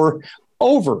floor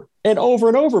over and over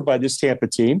and over by this Tampa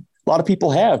team. A lot of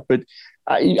people have, but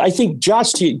I think,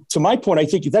 Josh, to my point, I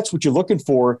think that's what you're looking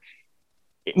for.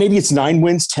 maybe it's 9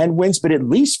 wins, 10 wins, but at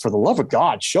least for the love of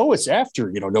God, show us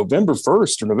after, November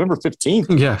 1st or November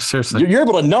 15th. Yeah, seriously. You're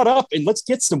able to nut up and let's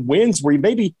get some wins where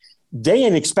maybe they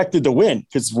ain't expected to win,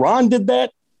 because Ron did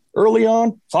that early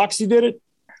on. Foxy did it.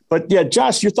 But yeah,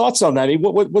 Josh, your thoughts on that? I mean,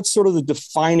 what's sort of the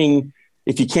defining,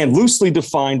 if you can loosely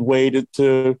defined way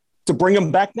to bring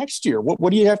them back next year?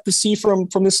 What do you have to see from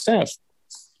the staff?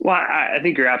 Well, I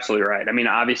think you're absolutely right. I mean,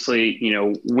 obviously,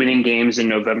 winning games in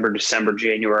November, December,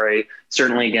 January,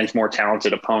 certainly against more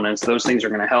talented opponents, those things are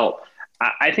going to help.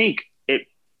 I think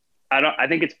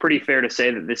it's pretty fair to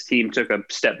say that this team took a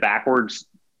step backwards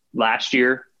last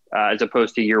year as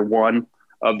opposed to year one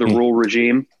of the rule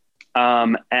regime.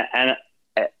 And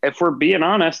if we're being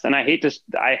honest, and I hate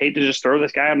to just throw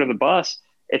this guy under the bus,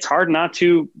 it's hard not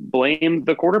to blame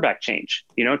the quarterback change.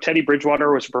 Teddy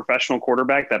Bridgewater was a professional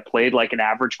quarterback that played like an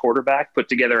average quarterback, put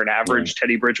together an average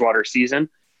Teddy Bridgewater season,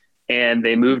 and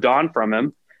they moved on from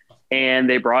him. And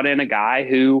they brought in a guy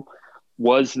who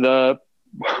was the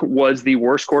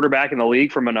worst quarterback in the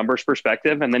league from a numbers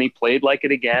perspective. And then he played like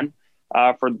it again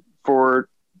for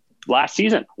last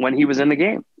season when he was in the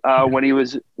game, when he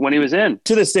was in.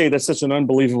 To this day, that's such an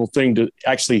unbelievable thing to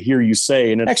actually hear you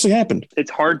say, and it actually happened.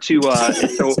 It's hard to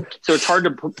so it's hard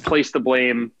to place the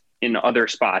blame in other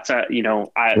spots.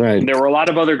 Right. There were a lot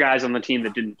of other guys on the team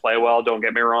that didn't play well. Don't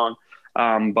get me wrong,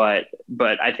 but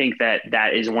I think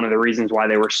that is one of the reasons why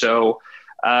they were so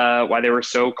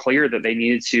clear that they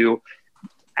needed to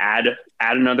add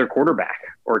another quarterback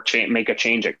or make a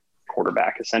change at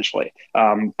quarterback, essentially.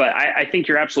 But I think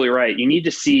you're absolutely right. You need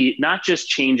to see not just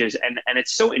changes, and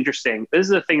it's so interesting. This is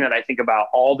the thing that I think about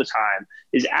all the time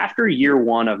is after year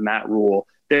one of Matt Rule,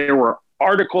 there were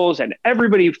articles and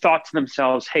everybody thought to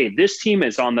themselves, hey, this team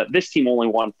only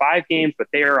won 5 games, but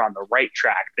they are on the right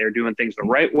track. They're doing things the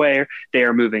right way. They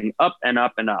are moving up and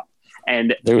up and up.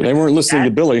 And they weren't listening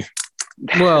to Billy.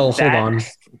 Well, hold on.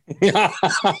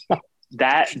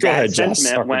 That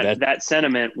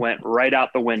sentiment went right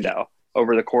out the window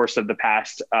over the course of the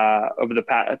past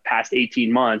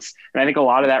 18 months. And I think a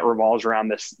lot of that revolves around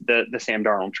the Sam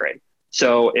Darnold trade.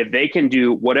 So if they can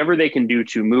do whatever they can do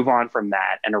to move on from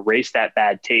that and erase that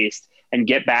bad taste and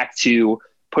get back to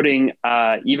putting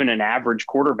even an average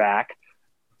quarterback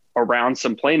around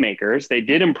some playmakers, they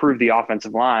did improve the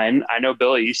offensive line. I know,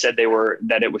 Billy, you said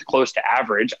that it was close to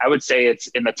average. I would say it's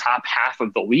in the top half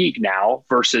of the league now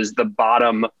versus the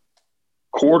bottom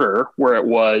quarter where it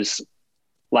was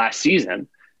last season,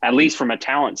 at least from a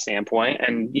talent standpoint.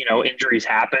 And, injuries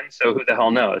happen. So who the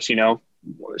hell knows,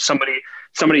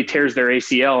 somebody tears their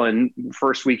ACL in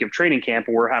first week of training camp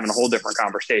and we're having a whole different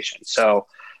conversation. So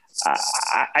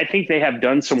I think they have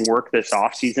done some work this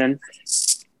offseason.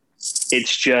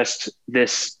 It's just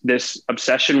this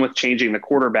obsession with changing the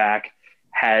quarterback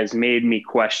has made me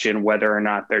question whether or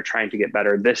not they're trying to get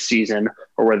better this season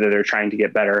or whether they're trying to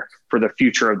get better for the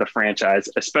future of the franchise,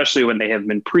 especially when they have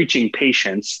been preaching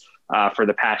patience for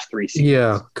the past 3 seasons.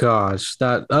 Yeah, gosh,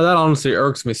 that honestly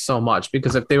irks me so much,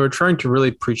 because if they were trying to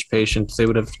really preach patience, they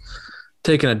would have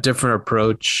taken a different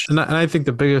approach. And I think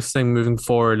the biggest thing moving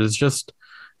forward is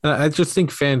I just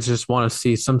think fans just want to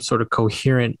see some sort of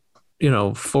coherent,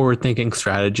 forward-thinking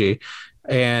strategy.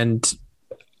 And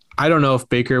I don't know if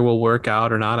Baker will work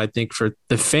out or not. I think for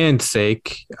the fans'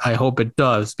 sake, I hope it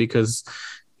does, because,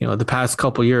 the past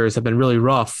couple years have been really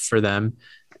rough for them.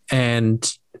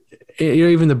 And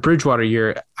even the Bridgewater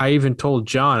year, I even told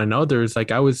John and others,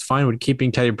 I was fine with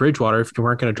keeping Teddy Bridgewater if you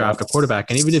weren't going to draft a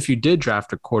quarterback. And even if you did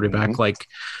draft a quarterback like,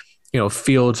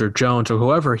 Fields or Jones or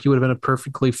whoever, he would have been a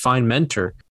perfectly fine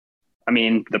mentor. I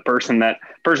mean, the person that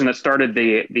started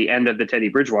the end of the Teddy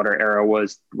Bridgewater era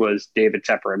was David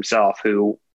Tepper himself,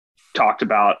 who talked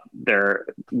about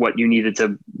what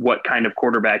kind of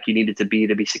quarterback you needed to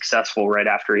be successful right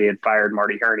after he had fired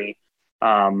Marty Hurney,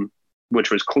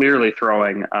 which was clearly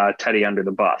throwing Teddy under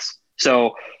the bus.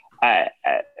 So I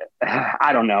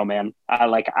don't know, man. I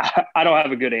don't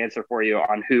have a good answer for you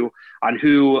on who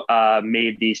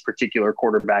made these particular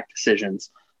quarterback decisions.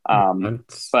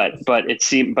 But it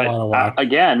seemed,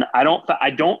 again, I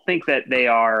don't think that they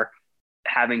are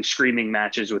having screaming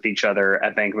matches with each other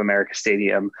at Bank of America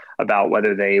Stadium about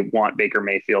whether they want Baker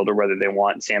Mayfield or whether they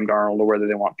want Sam Darnold or whether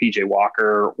they want PJ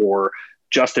Walker or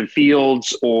Justin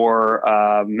Fields or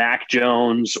Mac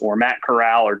Jones or Matt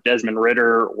Corral or Desmond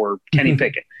Ridder or Kenny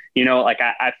Pickett.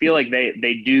 I feel like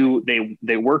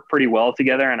they work pretty well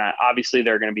together, and obviously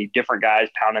there are going to be different guys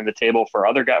pounding the table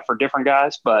for different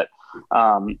guys. But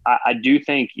I do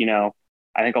think,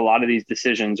 I think a lot of these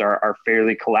decisions are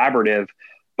fairly collaborative,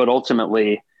 but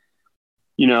ultimately,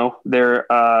 they're going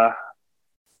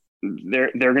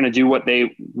to do what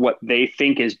they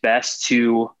think is best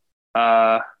to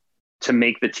to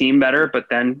make the team better. But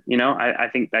then,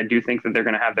 I do think that they're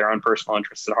going to have their own personal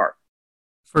interests at heart.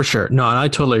 For sure. No, and I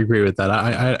totally agree with that.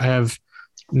 I have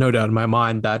no doubt in my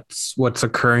mind that's what's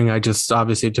occurring. I just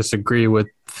obviously disagree with,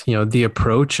 the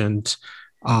approach, and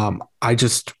I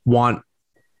just want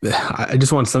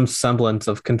some semblance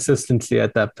of consistency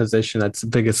at that position. That's the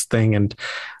biggest thing. And,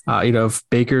 if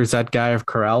Baker's that guy, if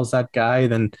Corral's that guy,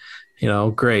 then,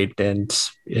 great. And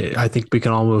I think we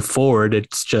can all move forward.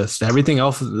 It's just everything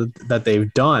else that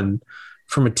they've done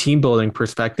from a team building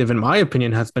perspective, in my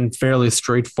opinion, has been fairly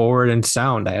straightforward and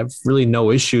sound. I have really no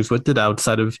issues with it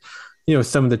outside of,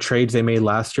 some of the trades they made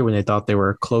last year when they thought they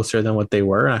were closer than what they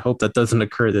were. And I hope that doesn't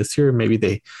occur this year. Maybe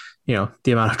they,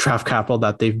 the amount of draft capital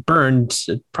that they've burned,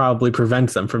 it probably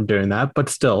prevents them from doing that. But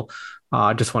still,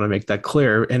 I just want to make that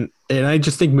clear. And I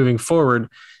just think moving forward,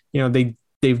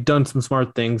 they've done some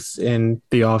smart things in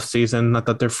the offseason. Not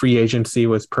that their free agency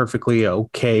was perfectly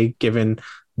okay, given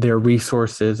their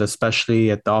resources,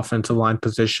 especially at the offensive line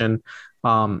position.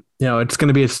 It's going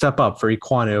to be a step up for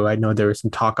Ekwonu. I know there was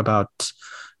some talk about,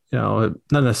 not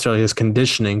necessarily his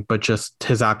conditioning, but just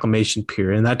his acclimation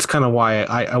period. And that's kind of why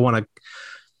I want to,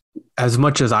 as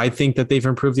much as I think that they've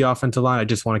improved the offensive line, I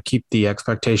just want to keep the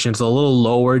expectations a little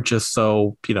lower, just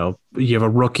so, you have a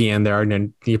rookie in there, and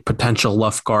then the potential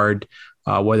left guard,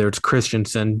 whether it's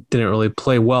Christensen, didn't really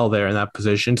play well there in that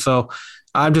position. So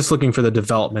I'm just looking for the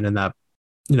development in that,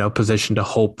 position to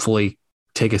hopefully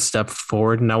take a step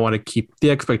forward. And I want to keep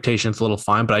the expectations a little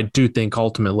fine, but I do think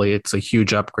ultimately it's a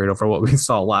huge upgrade over what we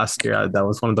saw last year. That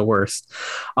was one of the worst.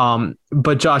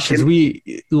 But Josh, as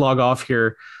we log off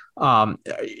here,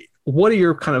 what are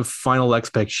your kind of final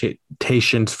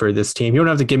expectations for this team? You don't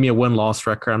have to give me a win-loss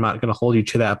record. I'm not going to hold you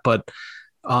to that, but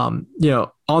on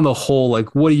the whole,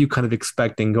 like, what are you kind of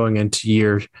expecting going into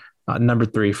year number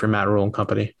 3 for Matt Rule and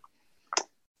company?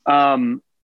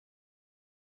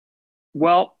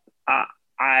 Well,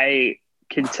 I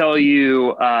can tell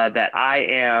you that I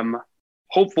am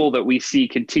hopeful that we see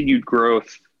continued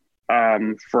growth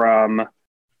from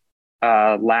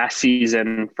last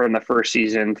season, from the first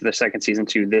season to the second season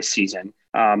to this season.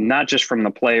 Not just from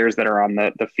the players that are on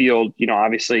the field.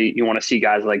 Obviously you want to see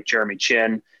guys like Jeremy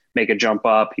Chin make a jump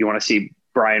up. You want to see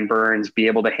Brian Burns be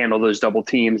able to handle those double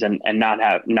teams and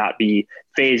not be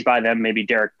phased by them. Maybe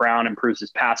Derek Brown improves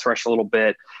his pass rush a little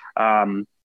bit.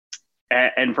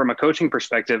 And from a coaching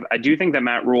perspective, I do think that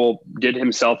Matt Rule did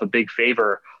himself a big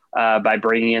favor by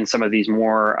bringing in some of these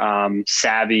more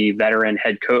savvy veteran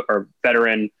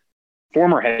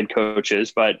former head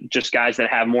coaches, but just guys that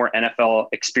have more NFL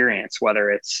experience, whether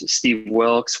it's Steve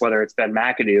Wilkes, whether it's Ben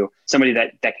McAdoo, somebody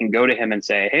that can go to him and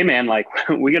say, hey man, like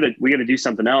we gotta do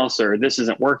something else, or this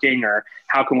isn't working, or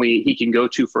how can he can go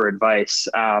to for advice.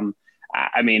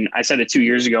 I mean, I said it 2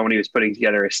 years ago when he was putting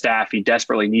together his staff, he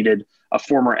desperately needed a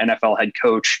former NFL head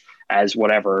coach as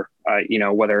whatever,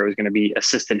 whether it was going to be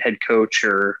assistant head coach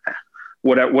or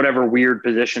whatever weird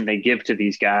position they give to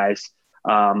these guys,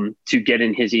 to get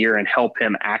in his ear and help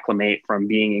him acclimate from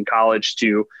being in college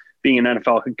to being an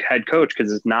NFL head coach,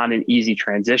 because it's not an easy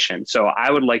transition. So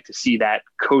I would like to see that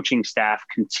coaching staff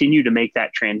continue to make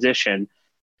that transition.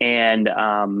 And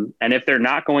if they're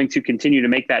not going to continue to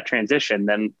make that transition,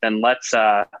 then let's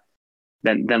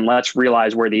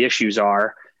realize where the issues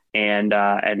are and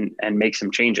make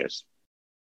some changes.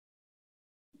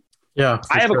 Yeah,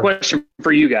 I have a question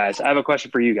for you guys.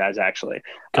 Actually.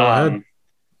 Go ahead.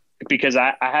 Because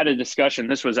I had a discussion.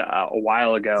 This was a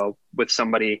while ago with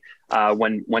somebody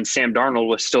when Sam Darnold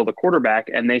was still the quarterback,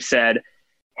 and they said,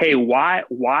 "Hey,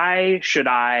 why should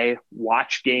I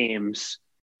watch games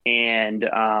and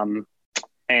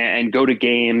go to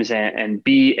games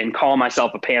and call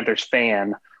myself a Panthers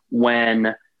fan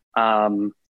when I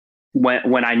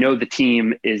know the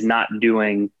team is not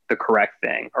doing the correct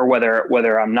thing, or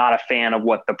whether I'm not a fan of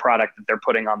what the product that they're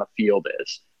putting on the field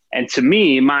is?" And to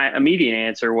me, my immediate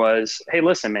answer was, hey,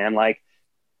 listen, man, like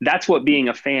that's what being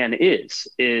a fan is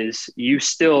you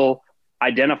still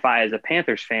identify as a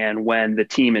Panthers fan when the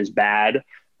team is bad,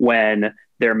 when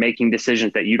they're making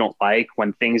decisions that you don't like,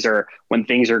 when things are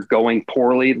going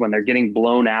poorly, when they're getting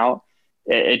blown out.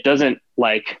 It doesn't,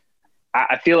 like,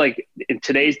 I feel like in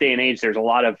today's day and age, there's a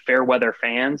lot of fair weather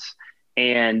fans,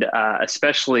 and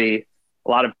especially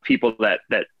a lot of people that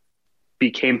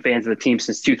became fans of the team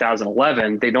since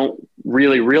 2011. They don't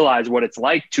really realize what it's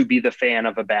like to be the fan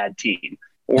of a bad team,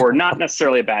 or not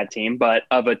necessarily a bad team, but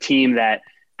of a team that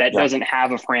doesn't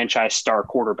have a franchise star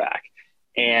quarterback.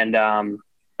 And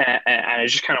and I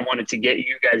just kind of wanted to get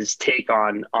you guys' take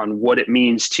on what it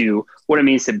means to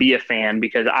be a fan,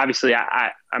 because obviously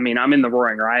I mean, I'm in the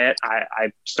Roaring Riot.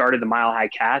 I started the Mile High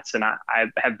Cats, and I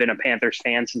have been a Panthers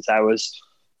fan since I was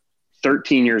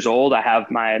 13 years old. I have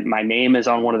my name is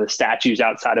on one of the statues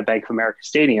outside of Bank of America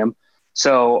Stadium.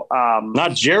 So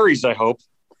not Jerry's, I hope.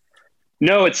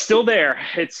 No, it's still there.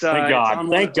 It's thank God.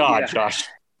 Thank God, yeah. Josh.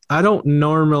 I don't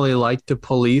normally like to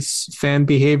police fan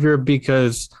behavior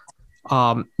because,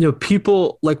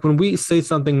 people, like, when we say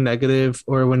something negative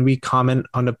or when we comment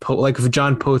on a post, like if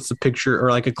John posts a picture or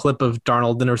like a clip of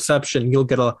Darnold interception, you'll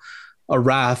get a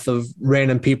wrath of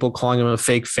random people calling him a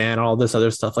fake fan, all this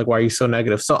other stuff. Like, why are you so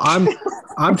negative? So I'm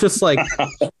just like,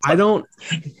 I don't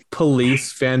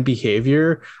police fan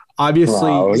behavior.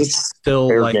 Obviously,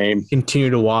 still like game. Continue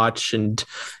to watch, and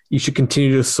you should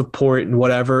continue to support and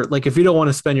whatever. Like, if you don't want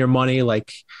to spend your money,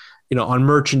 like, on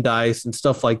merchandise and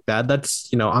stuff like that, that's,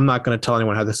 I'm not going to tell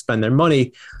anyone how to spend their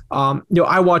money.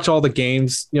 I watch all the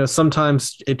games.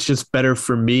 Sometimes it's just better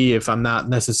for me if I'm not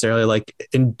necessarily like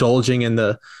indulging in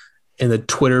the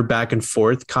Twitter back and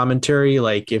forth commentary.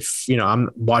 Like, if,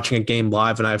 I'm watching a game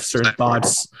live and I have certain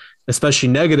thoughts, especially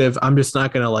negative, I'm just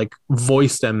not going to like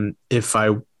voice them if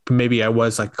maybe I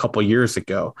was like a couple years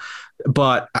ago.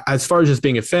 But as far as just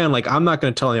being a fan, like, I'm not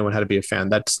going to tell anyone how to be a fan.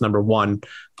 That's number one.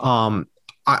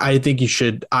 I think you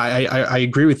should, I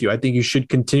agree with you. I think you should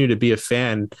continue to be a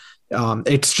fan.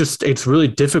 It's really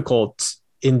difficult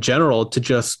in general to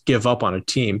just give up on a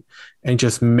team and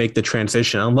just make the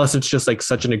transition, unless it's just like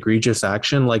such an egregious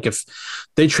action. Like, if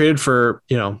they traded for,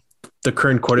 the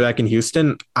current quarterback in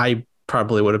Houston, I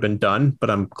probably would have been done, but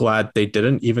I'm glad they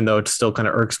didn't, even though it still kind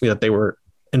of irks me that they were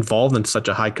involved in such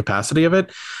a high capacity of it.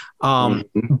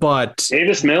 But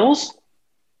Davis Mills?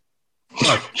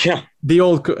 Yeah.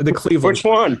 The Cleveland. Which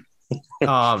one?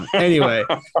 Anyway.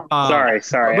 Sorry.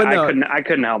 But no, I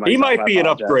couldn't help myself. He might be an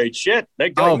upgrade. Shit.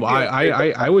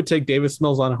 I would take Davis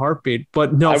Mills on a heartbeat,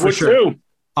 but no, I for would sure. Too.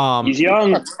 He's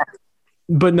young.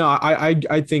 But no,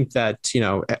 I think that,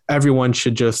 everyone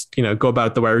should just, go about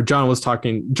it the way John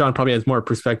probably has more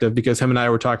perspective because him and I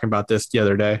were talking about this the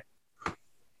other day.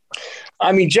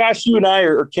 I mean, Josh, you and I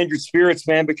are kindred spirits,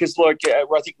 man, because look, I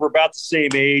think we're about the same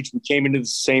age. We came into the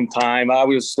same time. I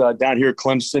was down here at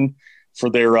Clemson for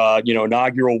their,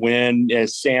 inaugural win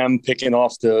as Sam picking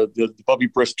off the Bubby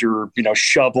Brister,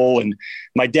 shovel. And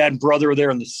my dad and brother are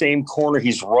there in the same corner.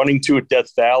 He's running to at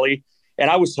Death Valley. And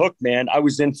I was hooked, man. I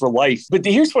was in for life. But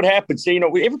here's what happens.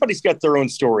 Everybody's got their own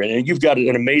story. And you've got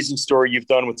an amazing story you've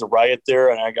done with the Riot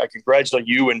there. And I congratulate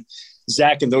you and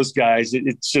Zach and those guys.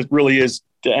 It just really is.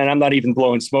 And I'm not even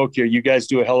blowing smoke here. You guys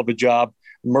do a hell of a job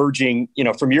merging,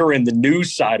 from your end, the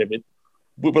news side of it,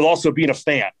 but also being a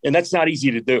fan. And that's not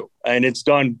easy to do. And it's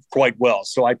done quite well.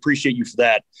 So I appreciate you for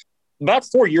that. About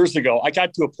 4 years ago, I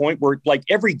got to a point where like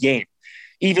every game,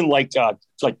 even like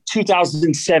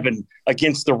 2007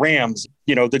 against the Rams,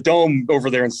 the dome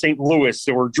over there in St. Louis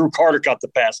where Drew Carter got the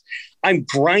pass, I'm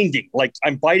grinding, like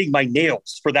I'm biting my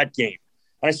nails for that game.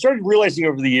 And I started realizing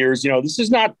over the years, this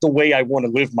is not the way I want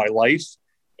to live my life.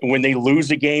 And when they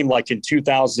lose a game like in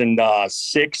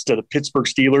 2006 to the Pittsburgh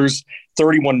Steelers,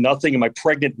 31-0, and my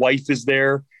pregnant wife is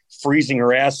there freezing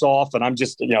her ass off, and I'm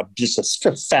just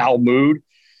a foul mood.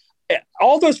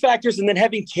 All those factors, and then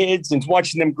having kids and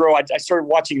watching them grow, I started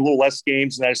watching a little less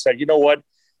games, and I said, you know what?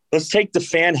 Let's take the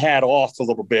fan hat off a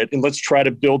little bit, and let's try to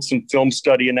build some film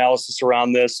study analysis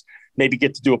around this, maybe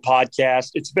get to do a podcast.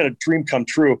 It's been a dream come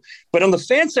true. But on the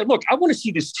fan side, look, I want to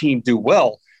see this team do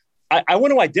well. I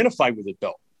want to identify with it,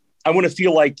 though. I want to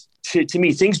feel like, to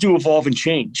me, things do evolve and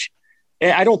change.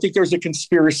 And I don't think there's a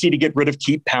conspiracy to get rid of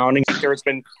Keep Pounding. There's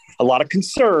been a lot of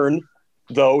concern,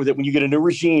 though, that when you get a new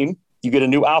regime, you get a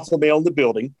new alpha male in the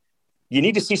building, you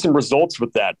need to see some results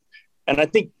with that. And I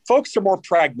think folks are more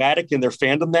pragmatic in their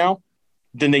fandom now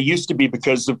than they used to be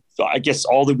because of, I guess,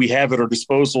 all that we have at our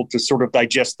disposal to sort of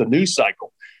digest the news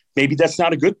cycle. Maybe that's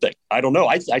not a good thing. I don't know.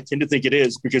 I tend to think it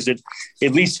is because it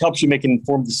at least helps you make an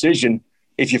informed decision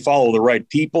if you follow the right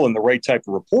people and the right type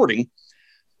of reporting.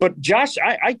 But Josh,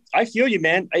 I feel you,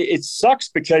 man. It sucks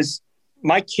because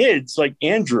my kids, like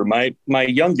Andrew, my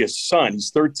youngest son,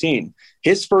 he's 13.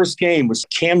 His first game was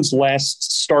Cam's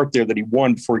last start there that he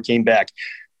won before he came back,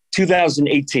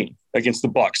 2018 against the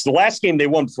Bucs. The last game they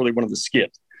won before they went on the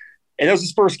skid. And that was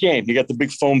his first game. He got the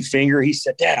big foam finger. He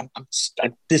said, Dad,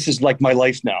 this is like my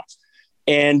life now.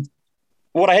 And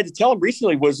what I had to tell him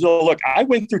recently was, look, I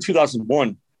went through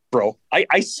 2001, bro.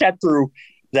 I sat through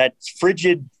that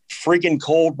frigid, friggin'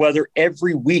 cold weather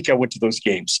every week. I went to those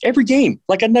games, every game,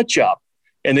 like a nut job,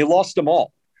 and they lost them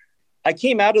all. I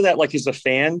came out of that like as a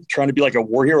fan, trying to be like a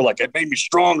war hero, like it made me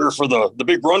stronger for the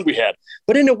big run we had.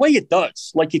 But in a way, it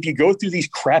does. Like if you go through these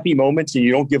crappy moments and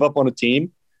you don't give up on a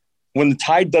team, when the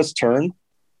tide does turn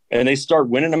and they start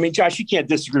winning, I mean, Josh, you can't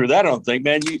disagree with that. I don't think,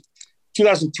 man.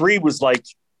 2003 was like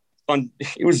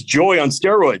it was joy on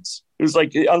steroids. It was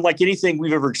like unlike anything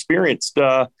we've ever experienced.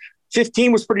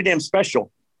 15 was pretty damn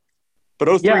special. But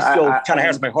 03 still kind of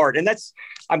has my heart. And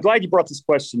I'm glad you brought this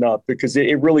question up because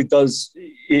it really does.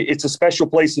 It's a special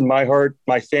place in my heart.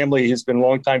 My family has been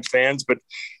longtime fans, but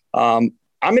I'm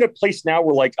in a place now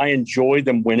where like I enjoy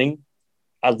them winning.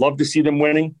 I love to see them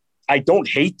winning. I don't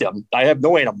hate them. I have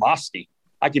no animosity.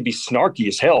 I can be snarky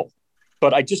as hell,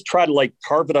 but I just try to like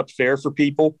carve it up fair for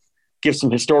people, give some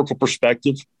historical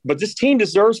perspective. But this team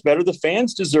deserves better. The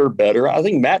fans deserve better. I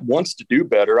think Matt wants to do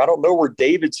better. I don't know where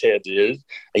David's head is.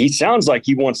 He sounds like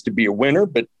he wants to be a winner,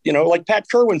 but, like Pat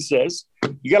Kerwin says,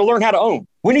 you got to learn how to own.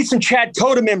 We need some Chad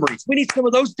Cota memories. We need some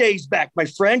of those days back, my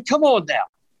friend. Come on now.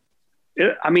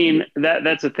 I mean,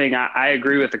 that's the thing. I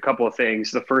agree with a couple of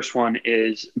things. The first one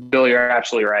is, Bill, you're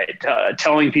absolutely right.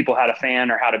 Telling people how to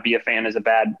fan or how to be a fan is a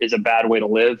bad way to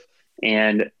live.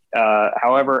 And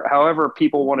however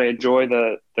people want to enjoy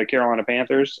the Carolina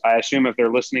Panthers, I assume if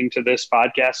they're listening to this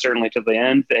podcast, certainly to the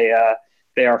end, they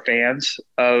are fans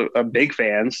of big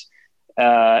fans,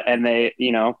 and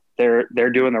they're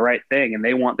doing the right thing and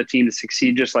they want the team to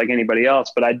succeed just like anybody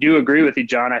else. But I do agree with you,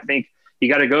 John. I think you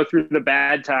got to go through the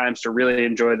bad times to really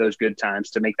enjoy those good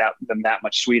times, to make them that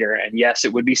much sweeter. And yes,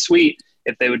 it would be sweet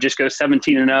if they would just go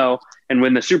 17-0 and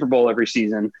win the Super Bowl every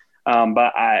season.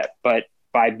 But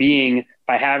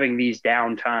by having these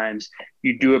down times,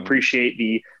 you do appreciate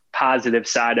the positive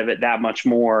side of it that much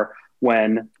more.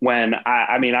 When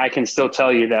I can still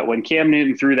tell you that when Cam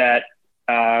Newton threw that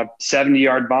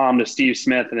 70-yard bomb to Steve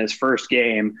Smith in his first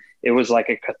game, it was like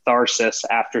a catharsis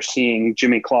after seeing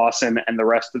Jimmy Clausen and the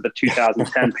rest of the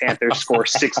 2010 Panthers score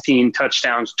 16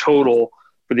 touchdowns total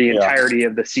for the entirety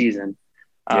of the season.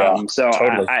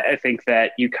 Totally. I think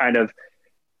that you kind of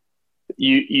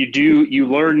you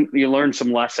learn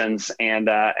some lessons, and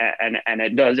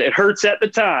it hurts at the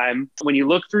time when you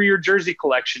look through your jersey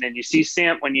collection and you see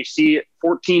when you see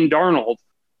 14 Darnold,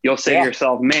 you'll say to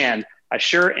yourself, man, I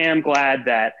sure am glad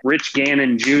that Rich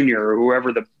Gannon Jr. or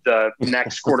whoever the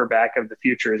next quarterback of the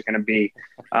future is going to be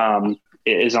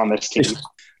is on this team.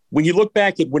 When you look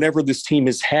back at whenever this team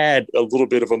has had a little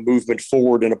bit of a movement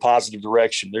forward in a positive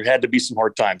direction, there had to be some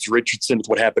hard times. Richardson with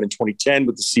what happened in 2010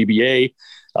 with the CBA,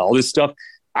 all this stuff.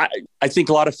 I think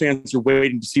a lot of fans are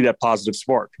waiting to see that positive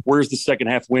spark. Where's the second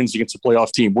half wins against a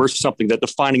playoff team? Where's something that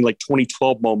defining like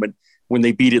 2012 moment when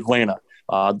they beat Atlanta?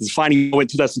 The defining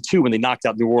moment in 2002 when they knocked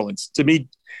out New Orleans. To me,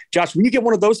 Josh, when you get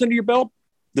one of those under your belt,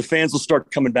 the fans will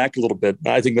start coming back a little bit.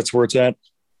 I think that's where it's at.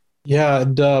 Yeah,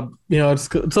 and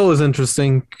it's always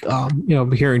interesting,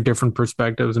 hearing different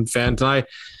perspectives and fans. And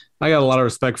I got a lot of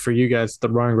respect for you guys at the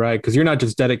Roaring Riot, because you're not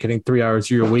just dedicating 3 hours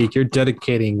of your week. You're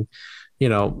dedicating,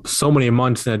 so many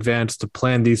months in advance to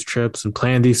plan these trips and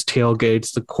plan these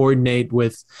tailgates, to coordinate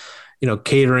with,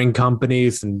 catering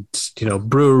companies and,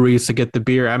 breweries to get the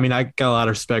beer. I mean, I got a lot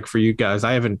of respect for you guys.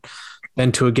 I haven't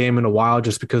been to a game in a while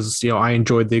just because, I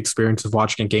enjoyed the experience of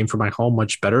watching a game from my home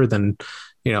much better than,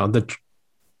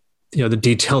 the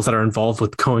details that are involved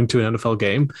with going to an NFL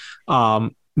game.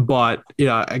 But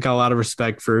I got a lot of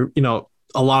respect for,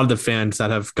 a lot of the fans that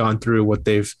have gone through what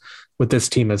this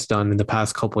team has done in the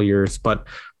past couple of years. But,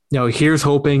 here's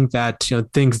hoping that,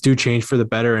 things do change for the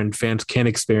better and fans can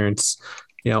experience,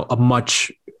 a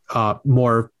much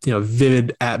more,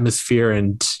 vivid atmosphere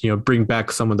and, bring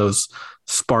back some of those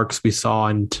sparks we saw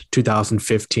in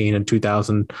 2015 and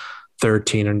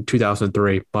 2013 and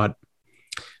 2003. But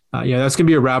that's going to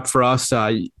be a wrap for us.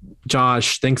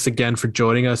 Josh, thanks again for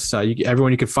joining us.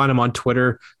 Everyone, you can find him on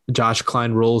Twitter, Josh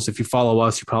Klein Rules. If you follow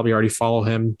us, you probably already follow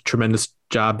him. Tremendous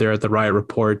job there at the Riot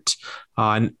Report.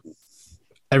 And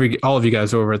all of you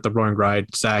guys over at the Roaring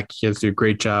Riot, Zach, you guys do a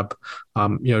great job,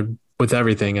 with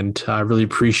everything. And I really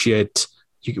appreciate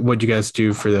what you guys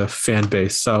do for the fan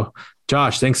base. So,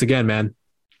 Josh, thanks again, man.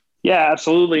 Yeah,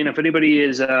 absolutely. And if anybody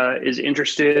is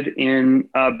interested in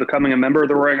becoming a member of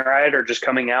the Roaring Riot or just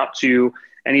coming out to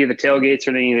any of the tailgates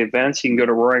or any of the events, you can go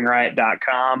to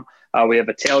roaringriot.com. We have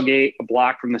a tailgate a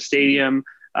block from the stadium.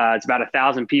 It's about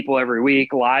 1,000 people every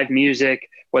week, live music,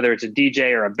 whether it's a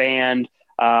DJ or a band.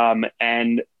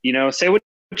 And, say what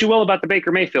you will about the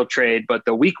Baker Mayfield trade, but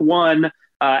the week one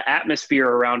atmosphere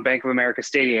around Bank of America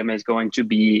Stadium is going to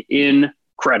be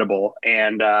incredible.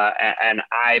 And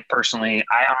I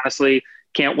honestly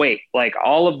can't wait. Like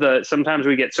sometimes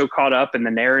we get so caught up in the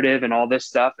narrative and all this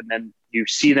stuff, and then you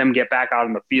see them get back out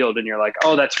on the field and you're like,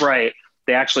 oh, that's right.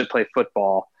 they actually play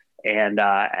football. And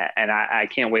I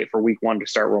can't wait for week 1 to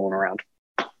start rolling around.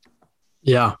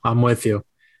 Yeah, I'm with you.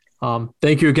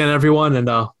 Thank you again, everyone, and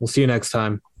we'll see you next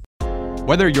time.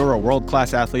 Whether you're a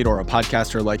world-class athlete or a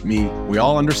podcaster like me, we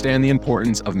all understand the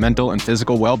importance of mental and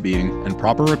physical well-being and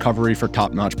proper recovery for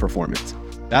top-notch performance.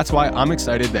 That's why I'm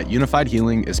excited that Unified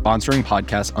Healing is sponsoring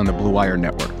podcasts on the Blue Wire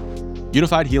Network.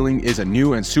 Unified Healing is a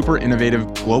new and super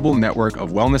innovative global network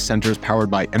of wellness centers powered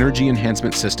by Energy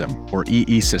Enhancement System, or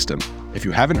EE System. If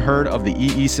you haven't heard of the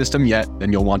EE System yet,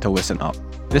 then you'll want to listen up.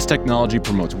 This technology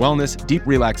promotes wellness, deep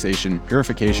relaxation,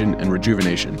 purification, and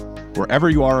rejuvenation. Wherever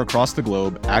you are across the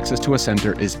globe, access to a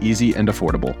center is easy and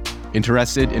affordable.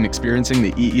 Interested in experiencing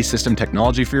the EE System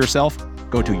technology for yourself?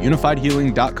 Go to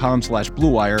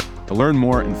unifiedhealing.com/bluewire to learn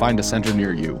more and find a center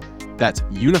near you. That's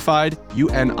unified,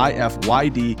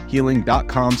 UNIFYD,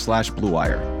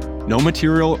 healing.com/bluewire. No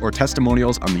material or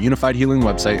testimonials on the Unified Healing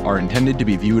website are intended to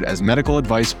be viewed as medical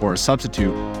advice or a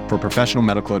substitute for professional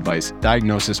medical advice,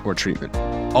 diagnosis, or treatment.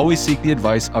 Always seek the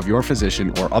advice of your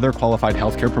physician or other qualified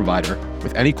healthcare provider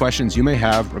with any questions you may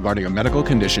have regarding a medical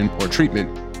condition or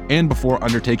treatment and before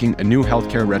undertaking a new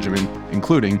healthcare regimen,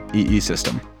 including EE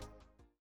System.